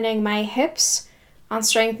strengthening my hips, on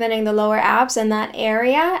strengthening the lower abs in that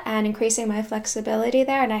area and increasing my flexibility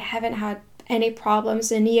there, and I haven't had any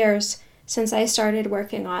problems in years since I started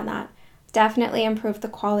working on that. Definitely improved the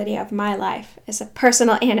quality of my life, is a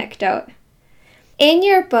personal anecdote. In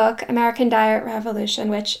your book, American Diet Revolution,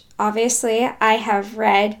 which obviously I have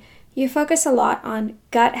read, you focus a lot on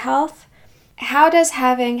gut health. How does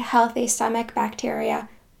having healthy stomach bacteria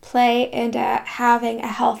play into having a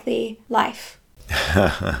healthy life?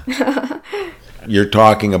 You're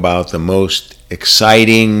talking about the most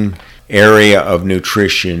exciting area of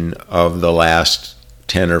nutrition of the last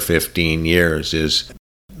 10 or 15 years is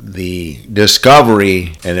the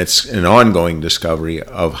discovery, and it's an ongoing discovery,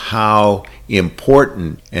 of how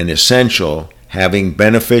important and essential having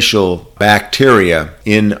beneficial bacteria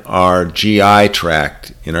in our GI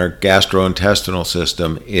tract, in our gastrointestinal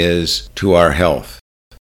system, is to our health.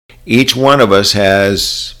 Each one of us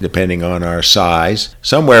has, depending on our size,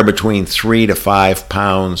 somewhere between 3 to 5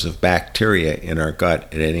 pounds of bacteria in our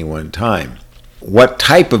gut at any one time. What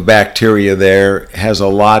type of bacteria there has a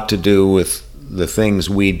lot to do with the things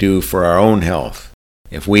we do for our own health.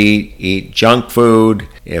 If we eat junk food,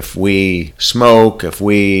 if we smoke, if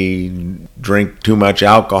we drink too much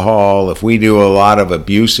alcohol, if we do a lot of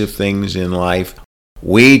abusive things in life,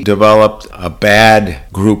 we developed a bad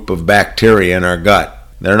group of bacteria in our gut.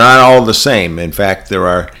 They're not all the same. In fact, there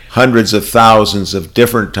are hundreds of thousands of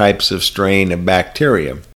different types of strain of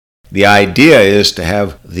bacteria. The idea is to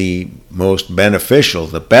have the most beneficial,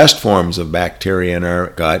 the best forms of bacteria in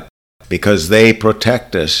our gut, because they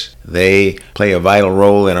protect us. They play a vital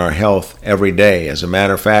role in our health every day. As a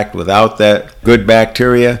matter of fact, without that good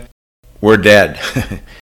bacteria, we're dead.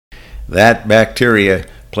 That bacteria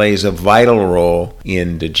plays a vital role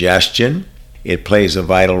in digestion. It plays a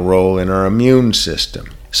vital role in our immune system.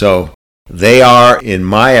 So they are, in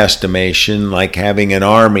my estimation, like having an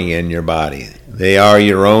army in your body. They are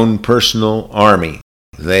your own personal army.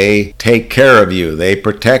 They take care of you. They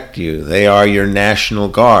protect you. They are your National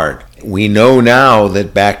Guard. We know now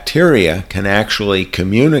that bacteria can actually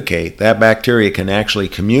communicate. That bacteria can actually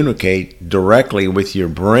communicate directly with your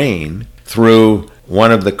brain through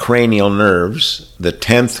one of the cranial nerves, the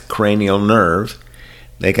 10th cranial nerve.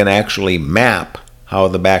 They can actually map how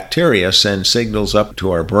the bacteria send signals up to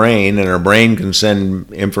our brain, and our brain can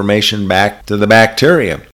send information back to the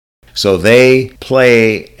bacteria. So they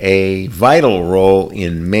play a vital role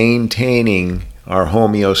in maintaining our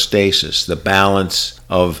homeostasis, the balance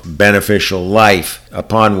of beneficial life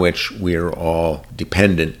upon which we're all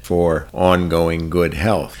dependent for ongoing good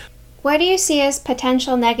health. What do you see as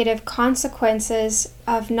potential negative consequences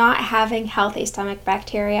of not having healthy stomach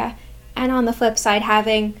bacteria, and on the flip side,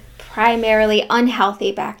 having primarily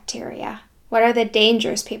unhealthy bacteria? What are the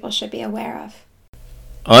dangers people should be aware of?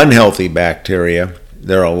 Unhealthy bacteria,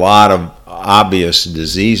 there are a lot of obvious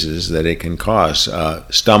diseases that it can cause.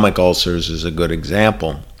 Stomach ulcers is a good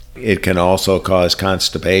example. It can also cause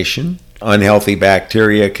constipation. Unhealthy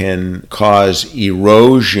bacteria can cause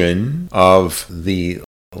erosion of the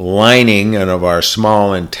lining and of our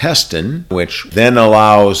small intestine, which then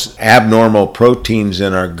allows abnormal proteins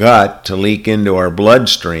in our gut to leak into our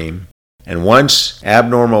bloodstream. And once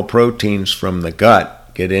abnormal proteins from the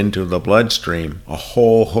gut get into the bloodstream, a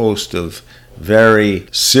whole host of very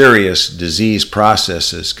serious disease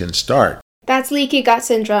processes can start. That's leaky gut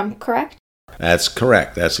syndrome, correct? That's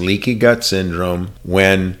correct. That's leaky gut syndrome,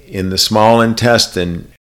 when in the small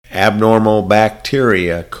intestine, abnormal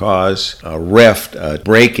bacteria cause a rift, a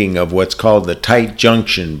breaking of what's called the tight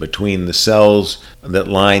junction between the cells that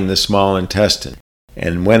line the small intestine.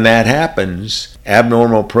 And when that happens,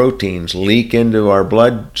 abnormal proteins leak into our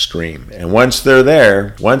bloodstream. And once they're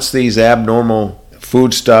there, once these abnormal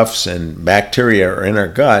foodstuffs and bacteria are in our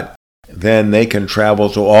gut, then they can travel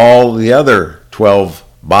to all the other 12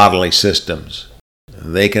 bodily systems.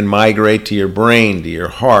 They can migrate to your brain, to your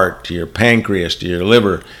heart, to your pancreas, to your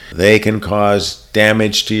liver. They can cause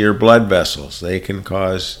damage to your blood vessels. They can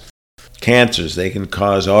cause cancers. They can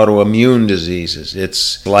cause autoimmune diseases.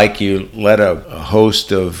 It's like you let a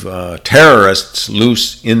host of terrorists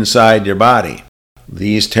loose inside your body.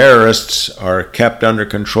 These terrorists are kept under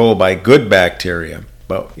control by good bacteria.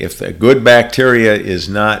 But if the good bacteria is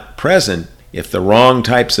not present, if the wrong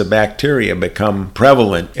types of bacteria become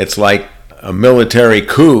prevalent, it's like a military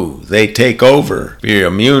coup. They take over your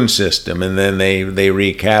immune system, and then they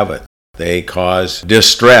wreak havoc. They cause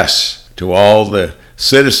distress to all the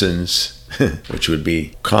citizens, which would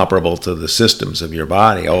be comparable to the systems of your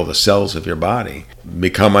body, all the cells of your body,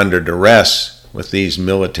 become under duress with these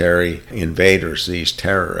military invaders, these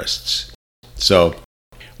terrorists. So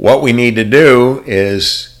what we need to do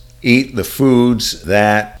is eat the foods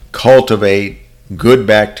that cultivate good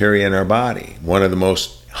bacteria in our body. One of the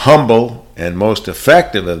most humble and most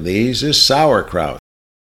effective of these is sauerkraut.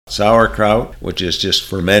 Sauerkraut, which is just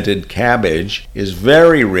fermented cabbage, is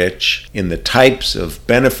very rich in the types of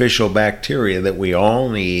beneficial bacteria that we all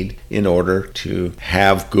need in order to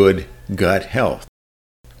have good gut health.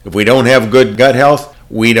 If we don't have good gut health,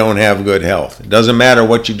 we don't have good health. It doesn't matter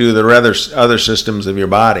what you do to the other systems of your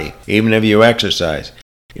body, even if you exercise.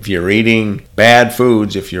 If you're eating bad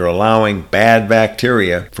foods, if you're allowing bad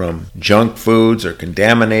bacteria from junk foods or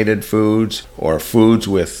contaminated foods or foods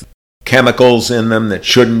with chemicals in them that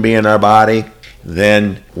shouldn't be in our body,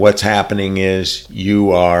 then what's happening is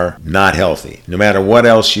you are not healthy. No matter what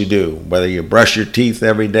else you do, whether you brush your teeth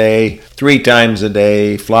every day, 3 times a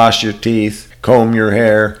day, floss your teeth, comb your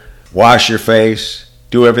hair, wash your face,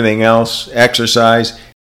 do everything else, exercise,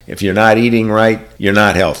 if you're not eating right, you're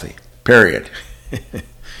not healthy. Period.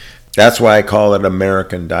 That's why I call it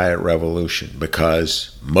American Diet Revolution,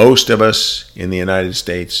 because most of us in the United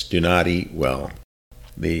States do not eat well.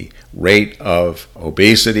 The rate of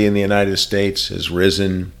obesity in the United States has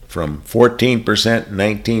risen from 14% in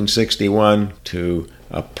 1961 to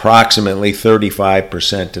approximately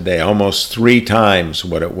 35% today, almost 3 times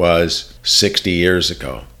what it was 60 years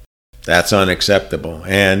ago. That's unacceptable,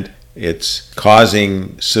 and it's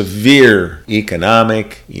causing severe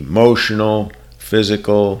economic, emotional,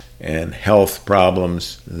 physical, and health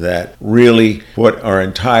problems that really put our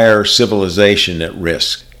entire civilization at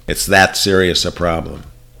risk. It's that serious a problem.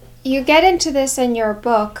 You get into this in your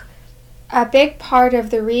book. A big part of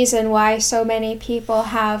the reason why so many people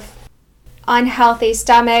have unhealthy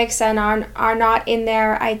stomachs and are not in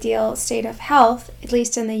their ideal state of health, at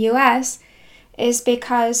least in the US, is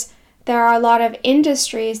because there are a lot of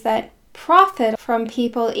industries that profit from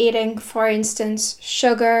people eating, for instance,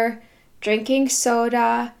 sugar, drinking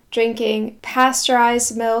soda, drinking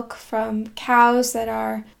pasteurized milk from cows that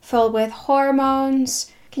are filled with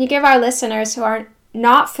hormones. Can you give our listeners who are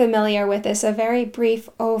not familiar with this a very brief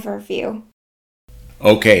overview?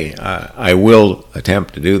 Okay, I will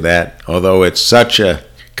attempt to do that, although it's such a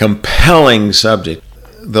compelling subject.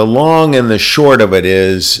 The long and the short of it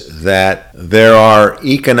is that there are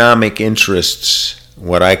economic interests,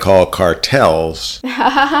 what I call cartels,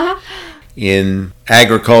 in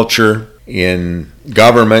agriculture, in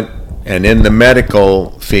government, and in the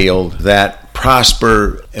medical field that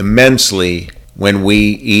prosper immensely when we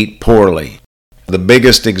eat poorly. The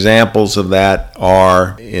biggest examples of that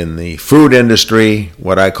are in the food industry,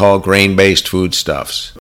 what I call grain-based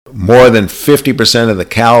foodstuffs. More than 50% of the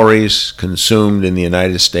calories consumed in the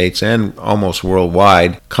United States and almost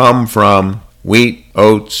worldwide come from wheat,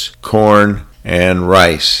 oats, corn, and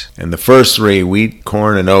rice. And the first 3, wheat,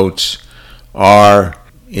 corn, and oats, are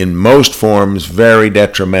in most forms very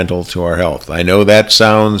detrimental to our health. I know that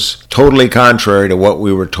sounds totally contrary to what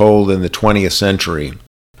we were told in the 20th century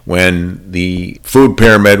when the food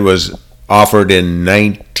pyramid was offered in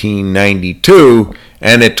 1992,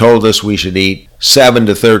 and it told us we should eat 7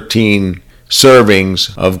 to 13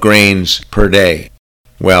 servings of grains per day.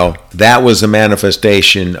 Well, that was a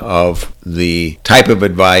manifestation of the type of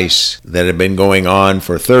advice that had been going on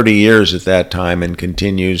for 30 years at that time and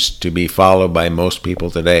continues to be followed by most people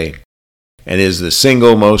today, and is the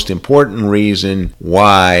single most important reason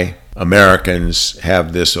why Americans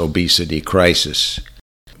have this obesity crisis,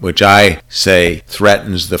 which I say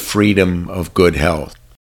threatens the freedom of good health.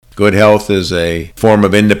 Good health is a form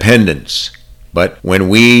of independence, but when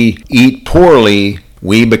we eat poorly,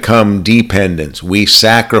 we become dependents. We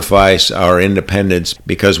sacrifice our independence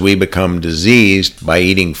because we become diseased by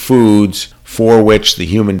eating foods for which the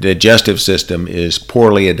human digestive system is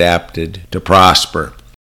poorly adapted to prosper.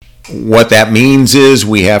 What that means is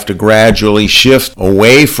we have to gradually shift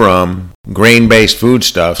away from grain-based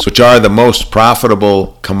foodstuffs, which are the most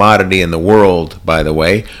profitable commodity in the world, by the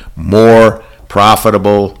way, more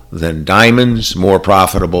profitable than diamonds, more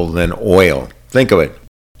profitable than oil. Think of it.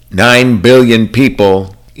 9 billion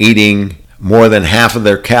people eating more than half of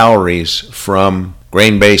their calories from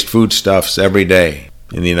grain-based foodstuffs every day.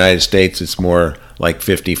 In the United States, it's more like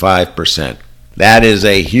 55%. That is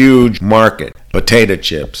a huge market. Potato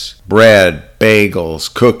chips, bread,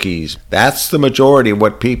 bagels, cookies. That's the majority of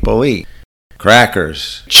what people eat.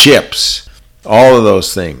 Crackers, chips, all of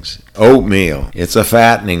those things. Oatmeal. It's a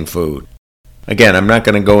fattening food. Again, I'm not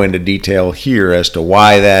going to go into detail here as to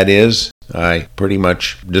why that is. I pretty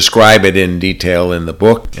much describe it in detail in the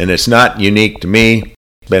book, and it's not unique to me.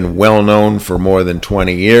 It's been well known for more than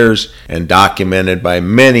 20 years and documented by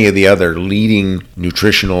many of the other leading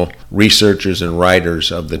nutritional researchers and writers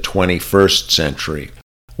of the 21st century.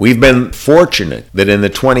 We've been fortunate that in the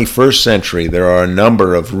 21st century there are a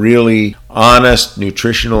number of really honest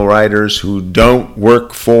nutritional writers who don't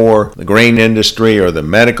work for the grain industry or the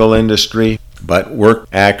medical industry, but work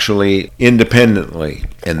actually independently.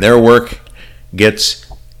 And their work gets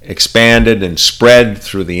expanded and spread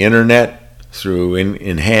through the internet, through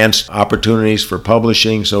enhanced opportunities for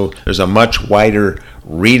publishing. So there's a much wider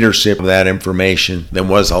readership of that information than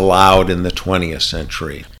was allowed in the 20th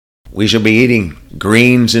century. We should be eating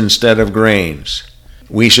greens instead of grains.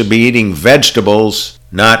 We should be eating vegetables,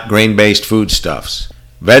 not grain-based foodstuffs.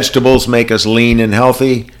 Vegetables make us lean and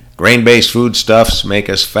healthy. Grain-based foodstuffs make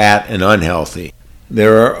us fat and unhealthy.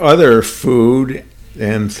 There are other food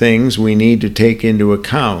and things we need to take into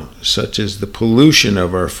account, such as the pollution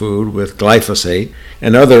of our food with glyphosate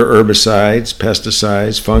and other herbicides,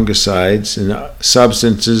 pesticides, fungicides, and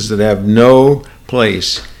substances that have no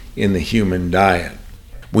place in the human diet.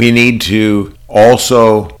 We need to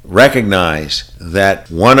also recognize that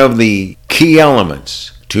one of the key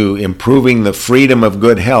elements to improving the freedom of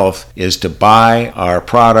good health is to buy our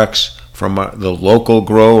products from the local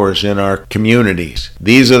growers in our communities.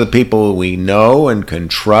 These are the people we know and can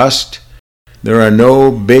trust. There are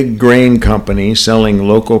no big grain companies selling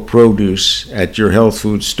local produce at your health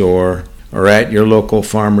food store or at your local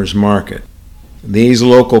farmer's market. These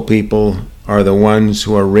local people are the ones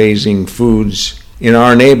who are raising foods in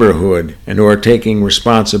our neighborhood and who are taking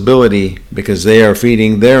responsibility because they are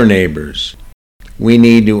feeding their neighbors. We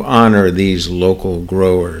need to honor these local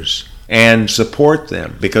growers and support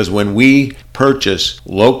them, because when we purchase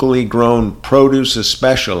locally grown produce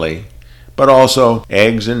especially, but also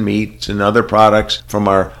eggs and meats and other products from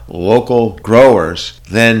our local growers,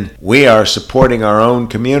 then we are supporting our own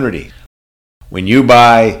community. When you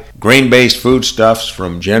buy grain-based foodstuffs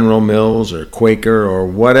from General Mills or Quaker or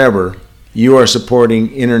whatever, you are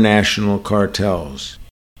supporting international cartels.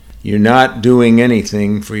 You're not doing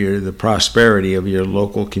anything for the prosperity of your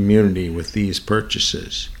local community with these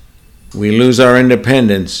purchases. We lose our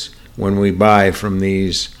independence when we buy from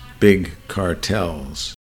these big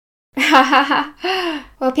cartels.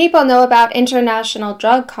 Well, people know about international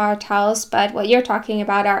drug cartels, but what you're talking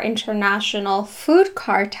about are international food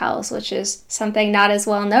cartels, which is something not as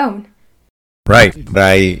well known. Right, but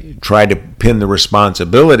I try to pin the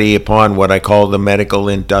responsibility upon what I call the medical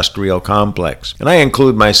industrial complex, and I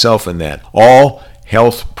include myself in that. All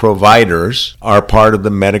health providers are part of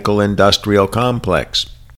the medical industrial complex.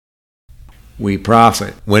 We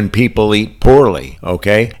profit when people eat poorly,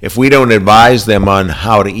 okay? If we don't advise them on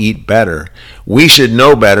how to eat better, we should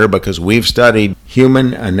know better because we've studied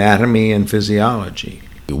human anatomy and physiology.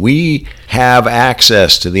 We have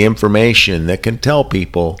access to the information that can tell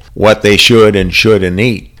people what they should and shouldn't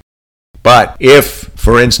eat. But if,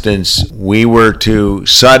 for instance, we were to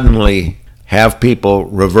suddenly have people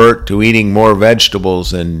revert to eating more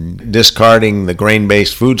vegetables and discarding the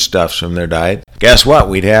grain-based foodstuffs from their diet, guess what?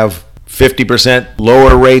 We'd have 50%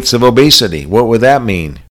 lower rates of obesity. What would that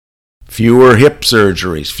mean? Fewer hip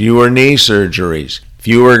surgeries, fewer knee surgeries,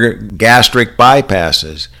 fewer gastric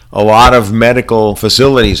bypasses. A lot of medical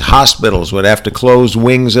facilities, hospitals, would have to close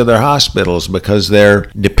wings of their hospitals because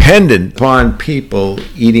they're dependent upon people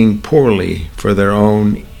eating poorly for their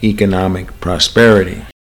own economic prosperity.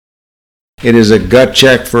 It is a gut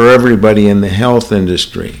check for everybody in the health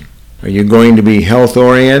industry. Are you going to be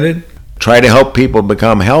health-oriented? Try to help people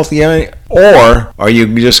become healthy, or are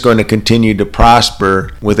you just going to continue to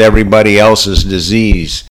prosper with everybody else's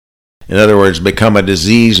disease? In other words, become a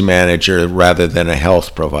disease manager rather than a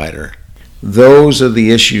health provider. Those are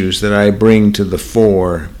the issues that I bring to the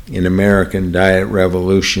fore in American Diet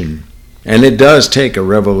Revolution. And it does take a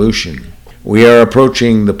revolution. We are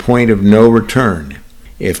approaching the point of no return.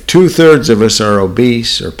 If 2/3 of us are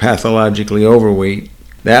obese or pathologically overweight,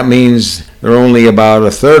 that means there are only about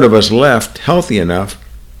 1/3 of us left healthy enough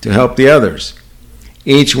to help the others.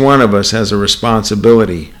 Each one of us has a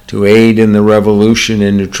responsibility to aid in the revolution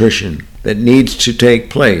in nutrition that needs to take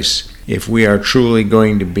place if we are truly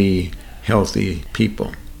going to be healthy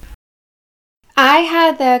people. I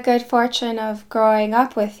had the good fortune of growing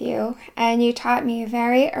up with you, and you taught me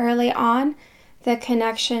very early on the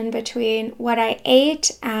connection between what I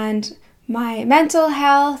ate and my mental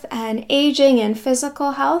health and aging and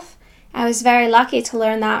physical health. I was very lucky to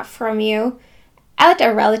learn that from you at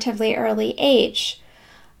a relatively early age.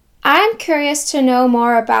 I'm curious to know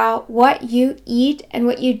more about what you eat and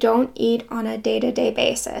what you don't eat on a day-to-day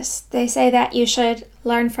basis. They say that you should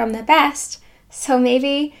learn from the best, so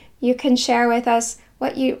maybe you can share with us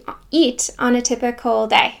what you eat on a typical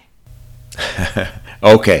day.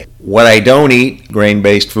 Okay, what I don't eat,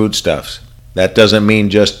 grain-based foodstuffs. That doesn't mean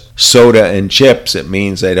just soda and chips. It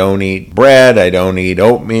means I don't eat bread, I don't eat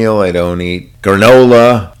oatmeal, I don't eat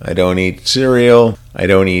granola, I don't eat cereal, I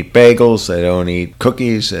don't eat bagels, I don't eat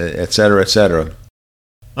cookies, etc., etc.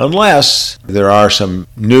 Unless there are some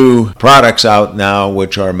new products out now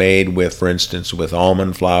which are made with, for instance, with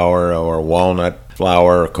almond flour or walnut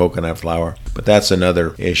flour or coconut flour. But that's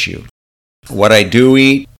another issue. What I do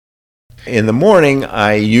eat, in the morning,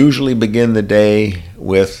 I usually begin the day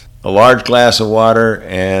with a large glass of water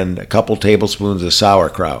and a couple tablespoons of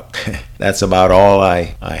sauerkraut. That's about all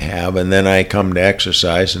I have. And then I come to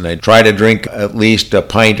exercise, and I try to drink at least a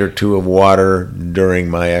pint or two of water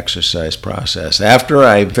during my exercise process. After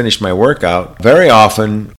I finish my workout, very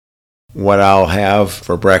often what I'll have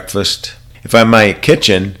for breakfast, if I'm in my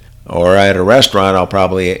kitchen or at a restaurant, I'll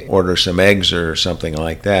probably order some eggs or something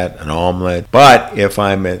like that, an omelet. But if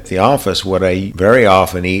I'm at the office, what I very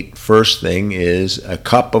often eat first thing is a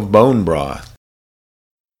cup of bone broth.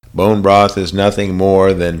 Bone broth is nothing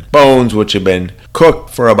more than bones which have been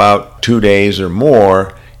cooked for about 2 days or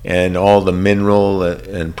more, and all the mineral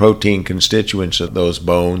and protein constituents of those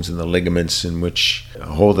bones and the ligaments in which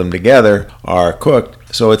hold them together are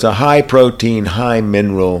cooked. So it's a high protein, high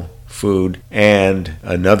mineral food and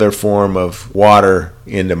another form of water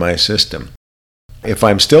into my system. If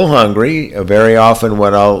I'm still hungry, very often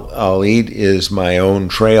what I'll eat is my own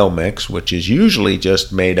trail mix, which is usually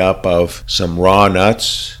just made up of some raw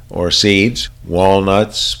nuts or seeds,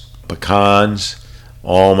 walnuts, pecans,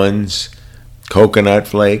 almonds, coconut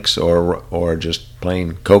flakes or just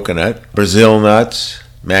plain coconut, Brazil nuts,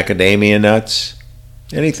 macadamia nuts,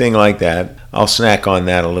 anything like that. I'll snack on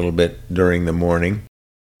that a little bit during the morning.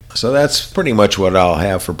 So that's pretty much what I'll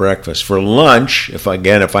have for breakfast. For lunch, if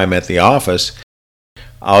I'm at the office,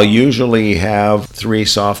 I'll usually have 3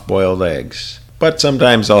 soft-boiled eggs. But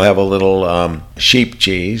sometimes I'll have a little sheep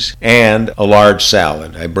cheese and a large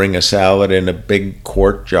salad. I bring a salad in a big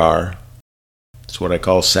quart jar. It's what I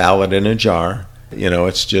call salad in a jar.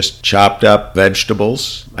 It's just chopped up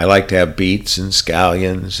vegetables. I like to have beets and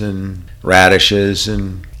scallions and radishes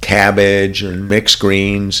and cabbage and mixed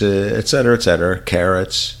greens, etc.,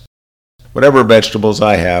 carrots. Whatever vegetables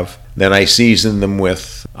I have, then I season them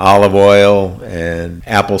with olive oil and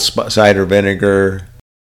apple cider vinegar.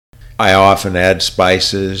 I often add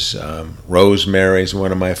spices. Rosemary is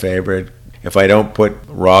one of my favorite. If I don't put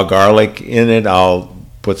raw garlic in it, I'll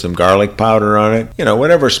put some garlic powder on it.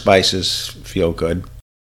 Whatever spices feel good.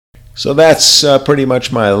 So that's pretty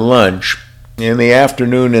much my lunch. In the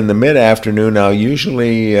afternoon, in the mid-afternoon, I'll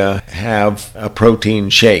usually have a protein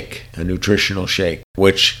shake, a nutritional shake,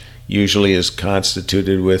 which usually is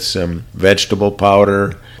constituted with some vegetable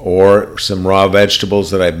powder or some raw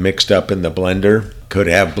vegetables that I've mixed up in the blender. Could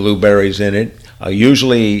have blueberries in it. I'll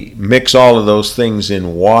usually mix all of those things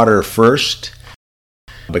in water first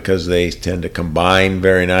because they tend to combine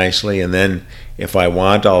very nicely. And then if I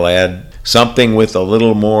want, I'll add something with a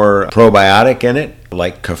little more probiotic in it,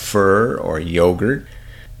 like kefir or yogurt.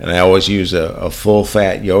 And I always use a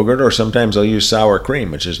full-fat yogurt, or sometimes I'll use sour cream,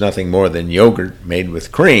 which is nothing more than yogurt made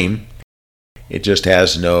with cream. It just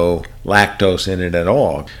has no lactose in it at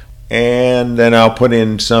all. And then I'll put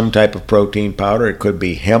in some type of protein powder. It could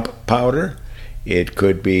be hemp powder. It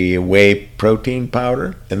could be whey protein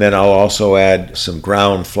powder. And then I'll also add some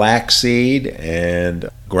ground flaxseed and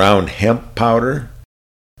ground hemp powder.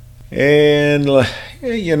 And,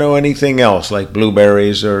 anything else like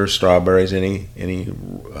blueberries or strawberries, any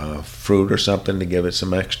fruit or something to give it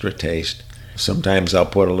some extra taste. Sometimes I'll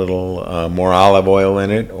put a little more olive oil in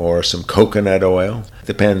it or some coconut oil.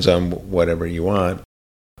 Depends on whatever you want.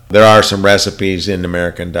 There are some recipes in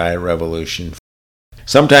American Diet Revolution.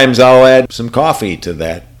 Sometimes I'll add some coffee to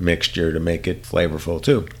that mixture to make it flavorful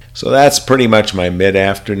too. So that's pretty much my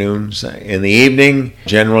mid-afternoons. In the evening,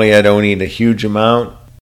 generally I don't eat a huge amount.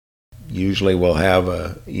 Usually we'll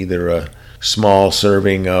have either a small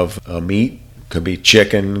serving of meat. Could be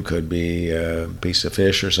chicken, could be a piece of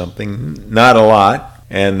fish or something. Not a lot.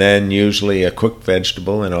 And then usually a cooked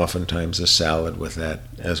vegetable and oftentimes a salad with that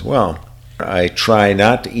as well. I try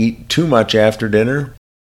not to eat too much after dinner.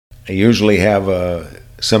 I usually have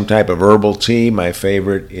some type of herbal tea. My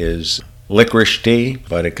favorite is licorice tea,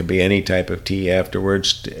 but it could be any type of tea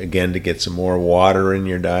afterwards, again, to get some more water in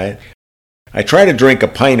your diet. I try to drink a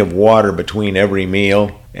pint of water between every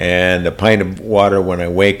meal, and a pint of water when I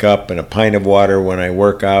wake up, and a pint of water when I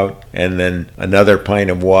work out, and then another pint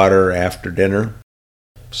of water after dinner.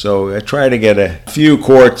 So I try to get a few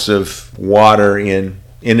quarts of water in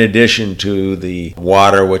addition to the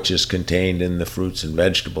water which is contained in the fruits and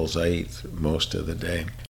vegetables I eat most of the day.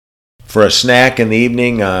 For a snack in the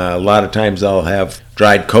evening, a lot of times I'll have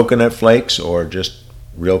dried coconut flakes or just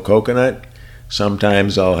real coconut.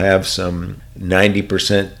 Sometimes I'll have some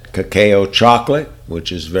 90% cacao chocolate,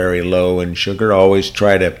 which is very low in sugar. Always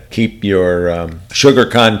try to keep your sugar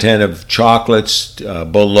content of chocolates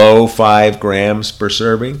below 5 grams per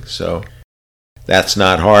serving. So that's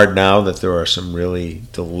not hard now that there are some really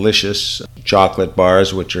delicious chocolate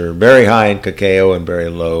bars which are very high in cacao and very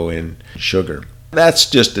low in sugar. That's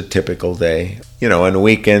just a typical day. On the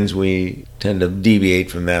weekends we tend to deviate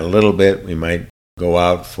from that a little bit. We might go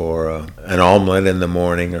out for an omelet in the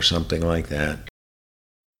morning or something like that.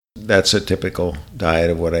 That's a typical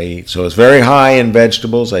diet of what I eat. So it's very high in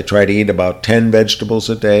vegetables. I try to eat about 10 vegetables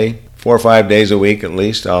a day. 4 or 5 days a week at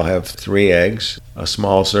least, I'll have 3 eggs, a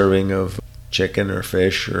small serving of chicken or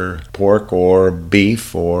fish or pork or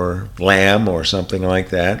beef or lamb or something like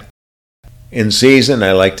that. In season,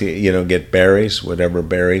 I like to, get berries, whatever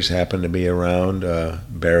berries happen to be around.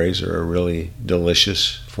 Berries are a really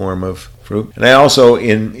delicious form of fruit. And I also,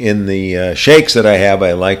 in the shakes that I have,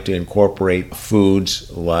 I like to incorporate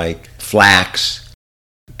foods like flax.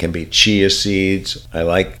 It can be chia seeds. I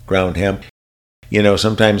like ground hemp.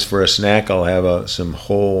 Sometimes for a snack, I'll have some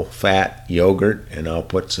whole fat yogurt, and I'll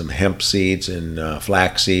put some hemp seeds and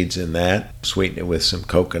flax seeds in that, sweeten it with some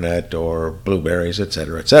coconut or blueberries,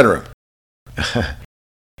 etc., etc.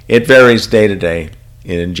 It varies day to day.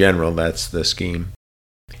 In general, that's the scheme.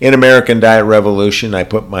 In American Diet Revolution, I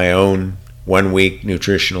put my own 1-week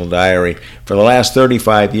nutritional diary. For the last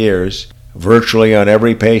 35 years, virtually on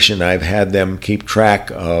every patient, I've had them keep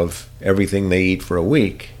track of everything they eat for a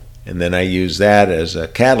week. And then I use that as a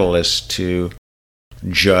catalyst to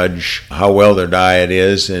judge how well their diet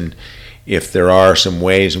is and if there are some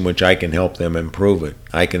ways in which I can help them improve it.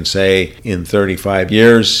 I can say in 35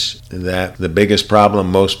 years that the biggest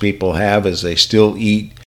problem most people have is they still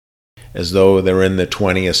eat as though they're in the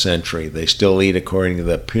 20th century. They still eat according to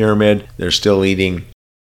the pyramid. They're still eating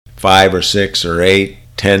 5 or 6 or 8,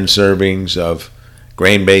 10 servings of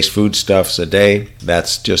grain-based foodstuffs a day.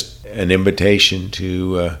 That's just an invitation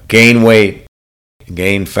to gain weight,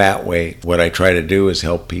 gain fat weight. What I try to do is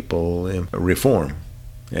help people reform.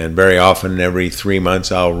 And very often, every 3 months,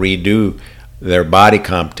 I'll redo their body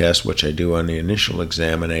comp test, which I do on the initial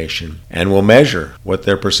examination, and we'll measure what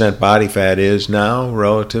their percent body fat is now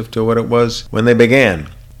relative to what it was when they began.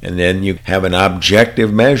 And then you have an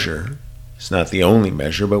objective measure. It's not the only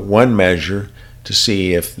measure, but one measure to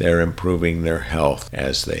see if they're improving their health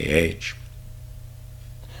as they age.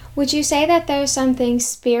 Would you say that there's something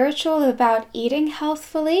spiritual about eating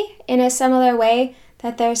healthfully in a similar way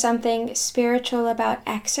that there's something spiritual about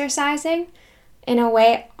exercising, in a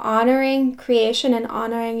way honoring creation and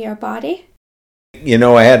honoring your body?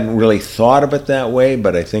 I hadn't really thought of it that way,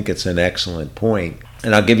 but I think it's an excellent point.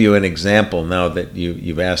 And I'll give you an example now that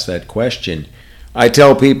you've asked that question. I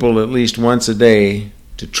tell people at least once a day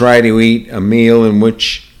to try to eat a meal in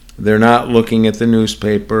which they're not looking at the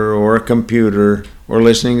newspaper or a computer or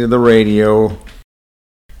listening to the radio.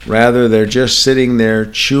 Rather, they're just sitting there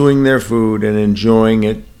chewing their food and enjoying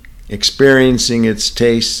it, experiencing its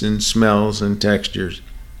tastes and smells and textures.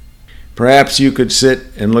 Perhaps you could sit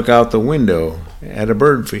and look out the window at a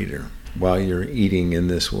bird feeder while you're eating in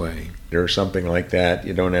this way, or something like that.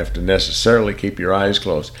 You don't have to necessarily keep your eyes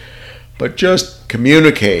closed, but just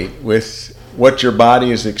communicate with what your body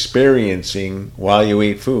is experiencing while you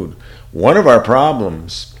eat food. One of our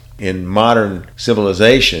problems in modern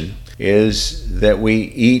civilization is that we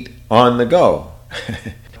eat on the go.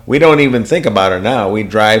 We don't even think about it now. We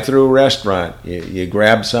drive through a restaurant. You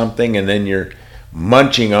grab something and then you're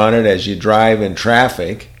munching on it as you drive in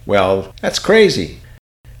traffic. Well, that's crazy.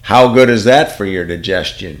 How good is that for your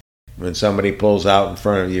digestion? When somebody pulls out in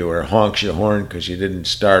front of you or honks your horn because you didn't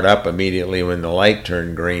start up immediately when the light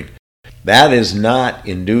turned green. That is not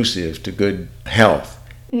inducive to good health.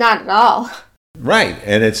 Not at all. Right,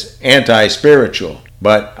 and it's anti-spiritual.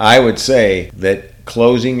 But I would say that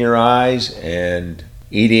closing your eyes and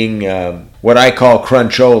eating what I call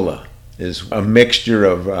crunchola is a mixture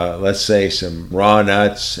of, let's say, some raw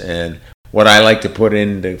nuts, and what I like to put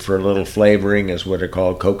in for a little flavoring is what are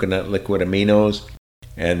called coconut liquid aminos,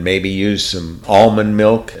 and maybe use some almond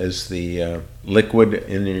milk as the liquid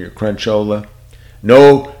in your crunchola.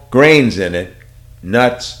 No grains in it,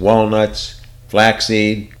 nuts, walnuts,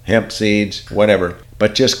 flaxseed, hemp seeds, whatever.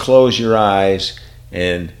 But just close your eyes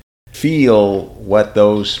and feel what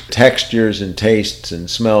those textures and tastes and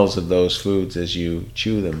smells of those foods as you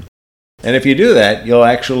chew them. And if you do that, you'll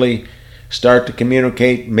actually start to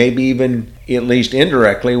communicate, maybe even at least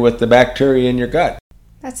indirectly, with the bacteria in your gut.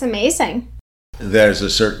 That's amazing. There's a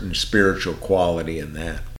certain spiritual quality in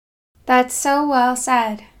that. That's so well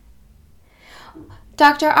said.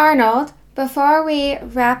 Dr. Arnould, Before we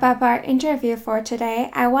wrap up our interview for today,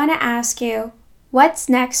 I want to ask you, what's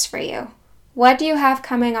next for you? What do you have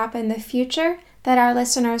coming up in the future that our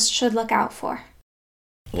listeners should look out for?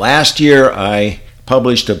 Last year, I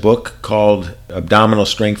published a book called Abdominal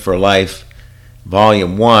Strength for Life,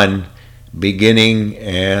 Volume 1, Beginning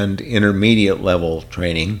and Intermediate Level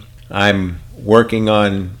Training. I'm working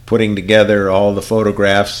on putting together all the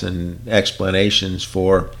photographs and explanations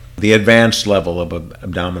for the advanced level of an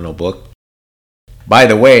abdominal book. By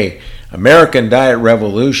the way, American Diet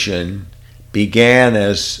Revolution began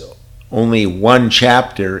as only one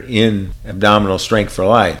chapter in Abdominal Strength for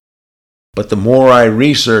Life. But the more I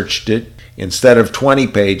researched it, instead of 20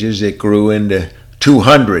 pages, it grew into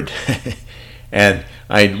 200. And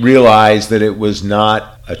I realized that it was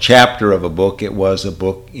not a chapter of a book, it was a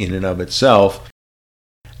book in and of itself.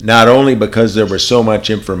 Not only because there was so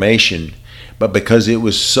much information, but because it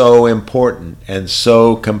was so important and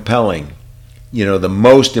so compelling. You know, the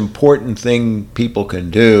most important thing people can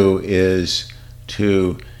do is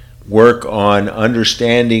to work on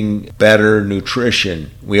understanding better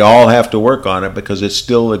nutrition. We all have to work on it because it's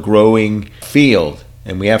still a growing field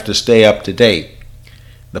and we have to stay up to date.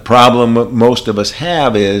 The problem most of us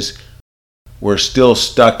have is we're still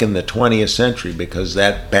stuck in the 20th century because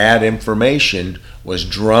that bad information was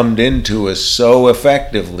drummed into us so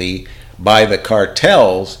effectively by the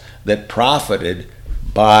cartels that profited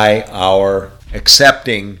by our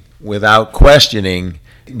accepting without questioning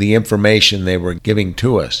the information they were giving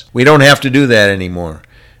to us. We don't have to do that anymore.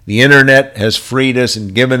 The internet has freed us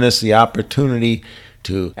and given us the opportunity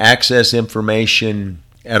to access information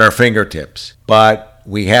at our fingertips, but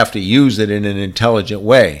we have to use it in an intelligent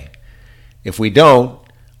way. If we don't,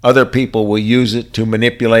 other people will use it to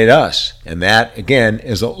manipulate us, and that, again,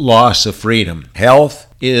 is a loss of freedom. Health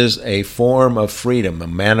is a form of freedom, a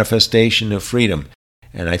manifestation of freedom.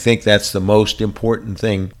 And I think that's the most important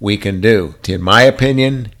thing we can do. In my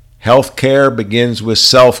opinion, health care begins with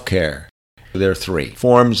self-care. There are 3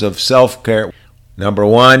 forms of self-care. Number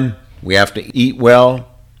 1, we have to eat well.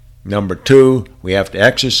 Number 2, we have to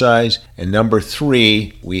exercise. And number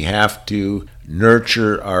 3, we have to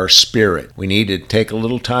nurture our spirit. We need to take a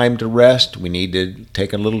little time to rest. We need to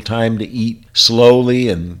take a little time to eat slowly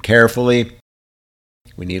and carefully.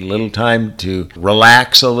 We need a little time to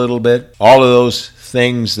relax a little bit. All of those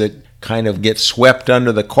things that kind of get swept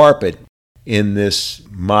under the carpet in this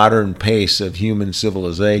modern pace of human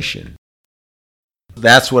civilization.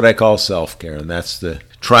 That's what I call self-care, and that's the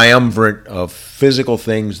triumvirate of physical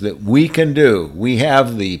things that we can do. We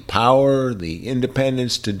have the power, the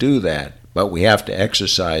independence to do that, but we have to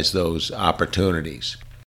exercise those opportunities.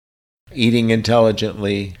 Eating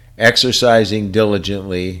intelligently, exercising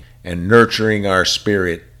diligently, and nurturing our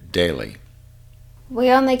spirit daily. We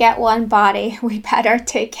only get one body. We better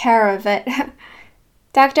take care of it.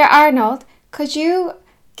 Dr. Arnould, could you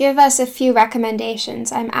give us a few recommendations?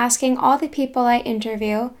 I'm asking all the people I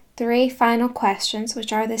interview 3 final questions,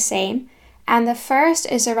 which are the same. And the first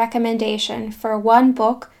is a recommendation for one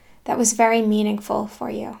book that was very meaningful for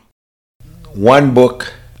you. One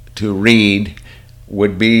book to read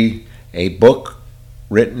would be a book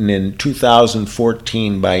written in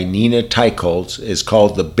 2014 by Nina Teicholz, is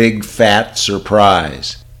called The Big Fat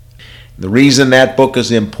Surprise. The reason that book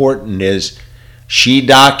is important is she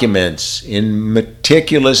documents in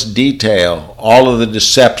meticulous detail all of the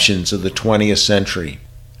deceptions of the 20th century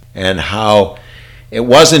and how it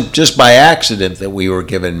wasn't just by accident that we were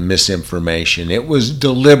given misinformation. It was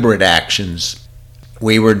deliberate actions.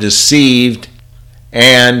 We were deceived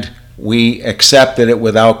and we accepted it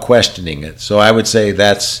without questioning it. So I would say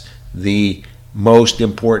that's the most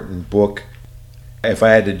important book if I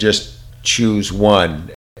had to just choose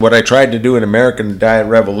one. What I tried to do in American Diet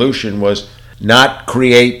Revolution was not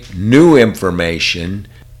create new information,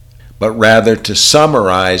 but rather to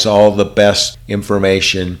summarize all the best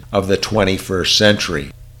information of the 21st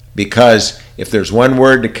century. Because if there's one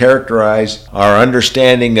word to characterize our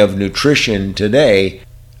understanding of nutrition today,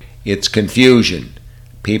 it's confusion.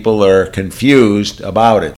 People are confused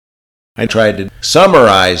about it. I tried to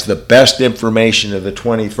summarize the best information of the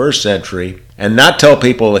 21st century and not tell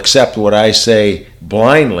people accept what I say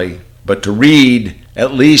blindly, but to read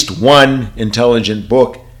at least one intelligent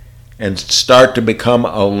book and start to become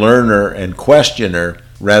a learner and questioner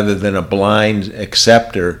rather than a blind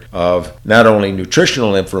acceptor of not only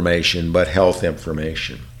nutritional information but health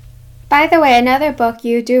information. By the way, another book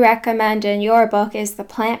you do recommend in your book is The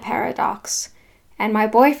Plant Paradox. And my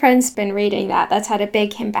boyfriend's been reading that. That's had a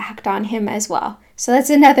big impact on him as well. So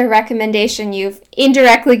that's another recommendation you've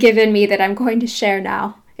indirectly given me that I'm going to share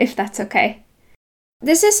now, if that's okay.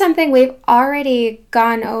 This is something we've already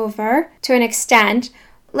gone over to an extent.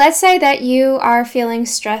 Let's say that you are feeling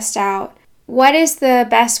stressed out. What is the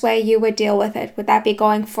best way you would deal with it? Would that be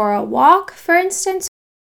going for a walk, for instance?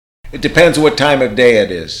 It depends what time of day it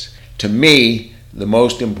is. To me, the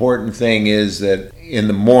most important thing is that in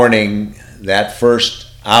the morning, that first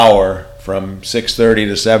hour from 6:30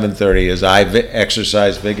 to 7:30 as I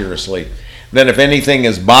exercise vigorously. Then if anything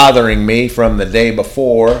is bothering me from the day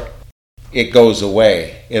before, it goes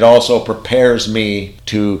away. It also prepares me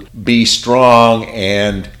to be strong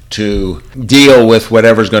and to deal with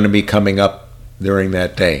whatever's going to be coming up during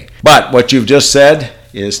that day. But what you've just said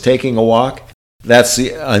is taking a walk. That's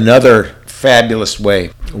another fabulous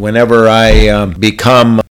way. Whenever I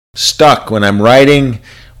become stuck when I'm writing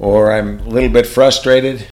or I'm a little bit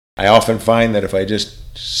frustrated, I often find that if I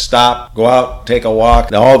just stop, go out, take a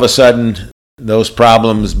walk, all of a sudden those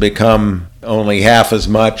problems become only half as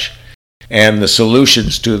much, and the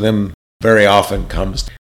solutions to them very often comes.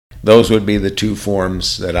 Those would be the two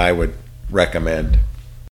forms that I would recommend.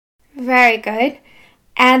 Very good.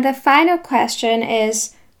 And the final question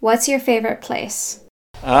is, what's your favorite place?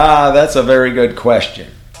 That's a very good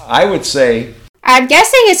question. I would say... I'm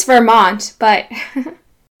guessing it's Vermont, but...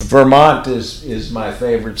 Vermont is my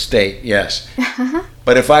favorite state, yes.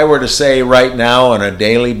 But if I were to say right now on a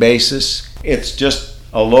daily basis, it's just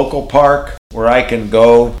a local park where I can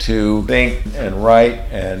go to think and write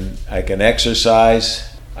and I can exercise.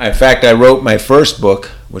 In fact, I wrote my first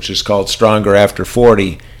book, which is called Stronger After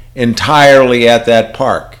 40, entirely at that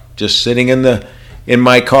park. Just sitting in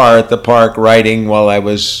my car at the park writing while I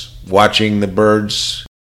was watching the birds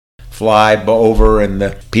fly over and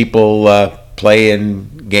the people play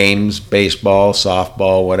in games, baseball,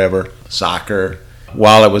 softball, whatever, soccer,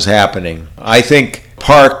 while it was happening. I think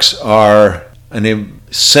parks are an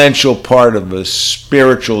essential part of the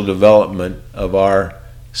spiritual development of our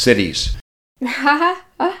cities.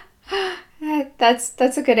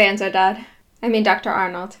 That's a good answer, Dad. I mean, Dr.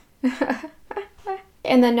 Arnold.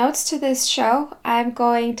 In the notes to this show, I'm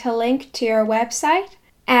going to link to your website,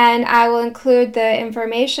 and I will include the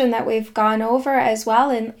information that we've gone over as well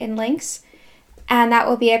in links. And that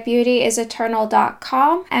will be at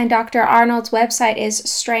beautyiseternal.com. And Dr. Arnold's website is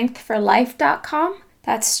strengthforlife.com.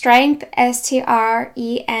 That's strength, STRENGTH,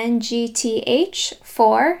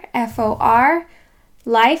 for FOR,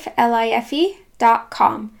 life,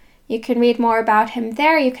 LIFE.com. You can read more about him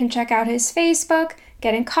there. You can check out his Facebook,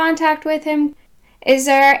 get in contact with him. Is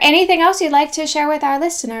there anything else you'd like to share with our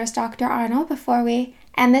listeners, Dr. Arnold, before we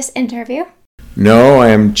end this interview? No, I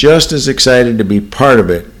am just as excited to be part of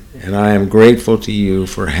it. And I am grateful to you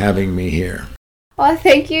for having me here. Well,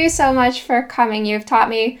 thank you so much for coming. You've taught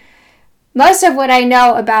me most of what I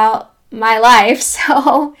know about my life,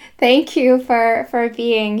 so thank you for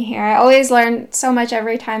being here. I always learn so much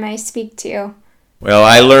every time I speak to you. Well,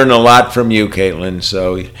 I learn a lot from you, Caitlin,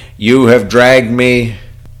 so you have dragged me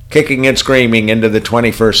kicking and screaming into the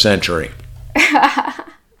 21st century.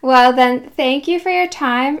 Well, then, thank you for your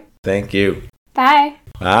time. Thank you. Bye.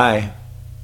 Bye.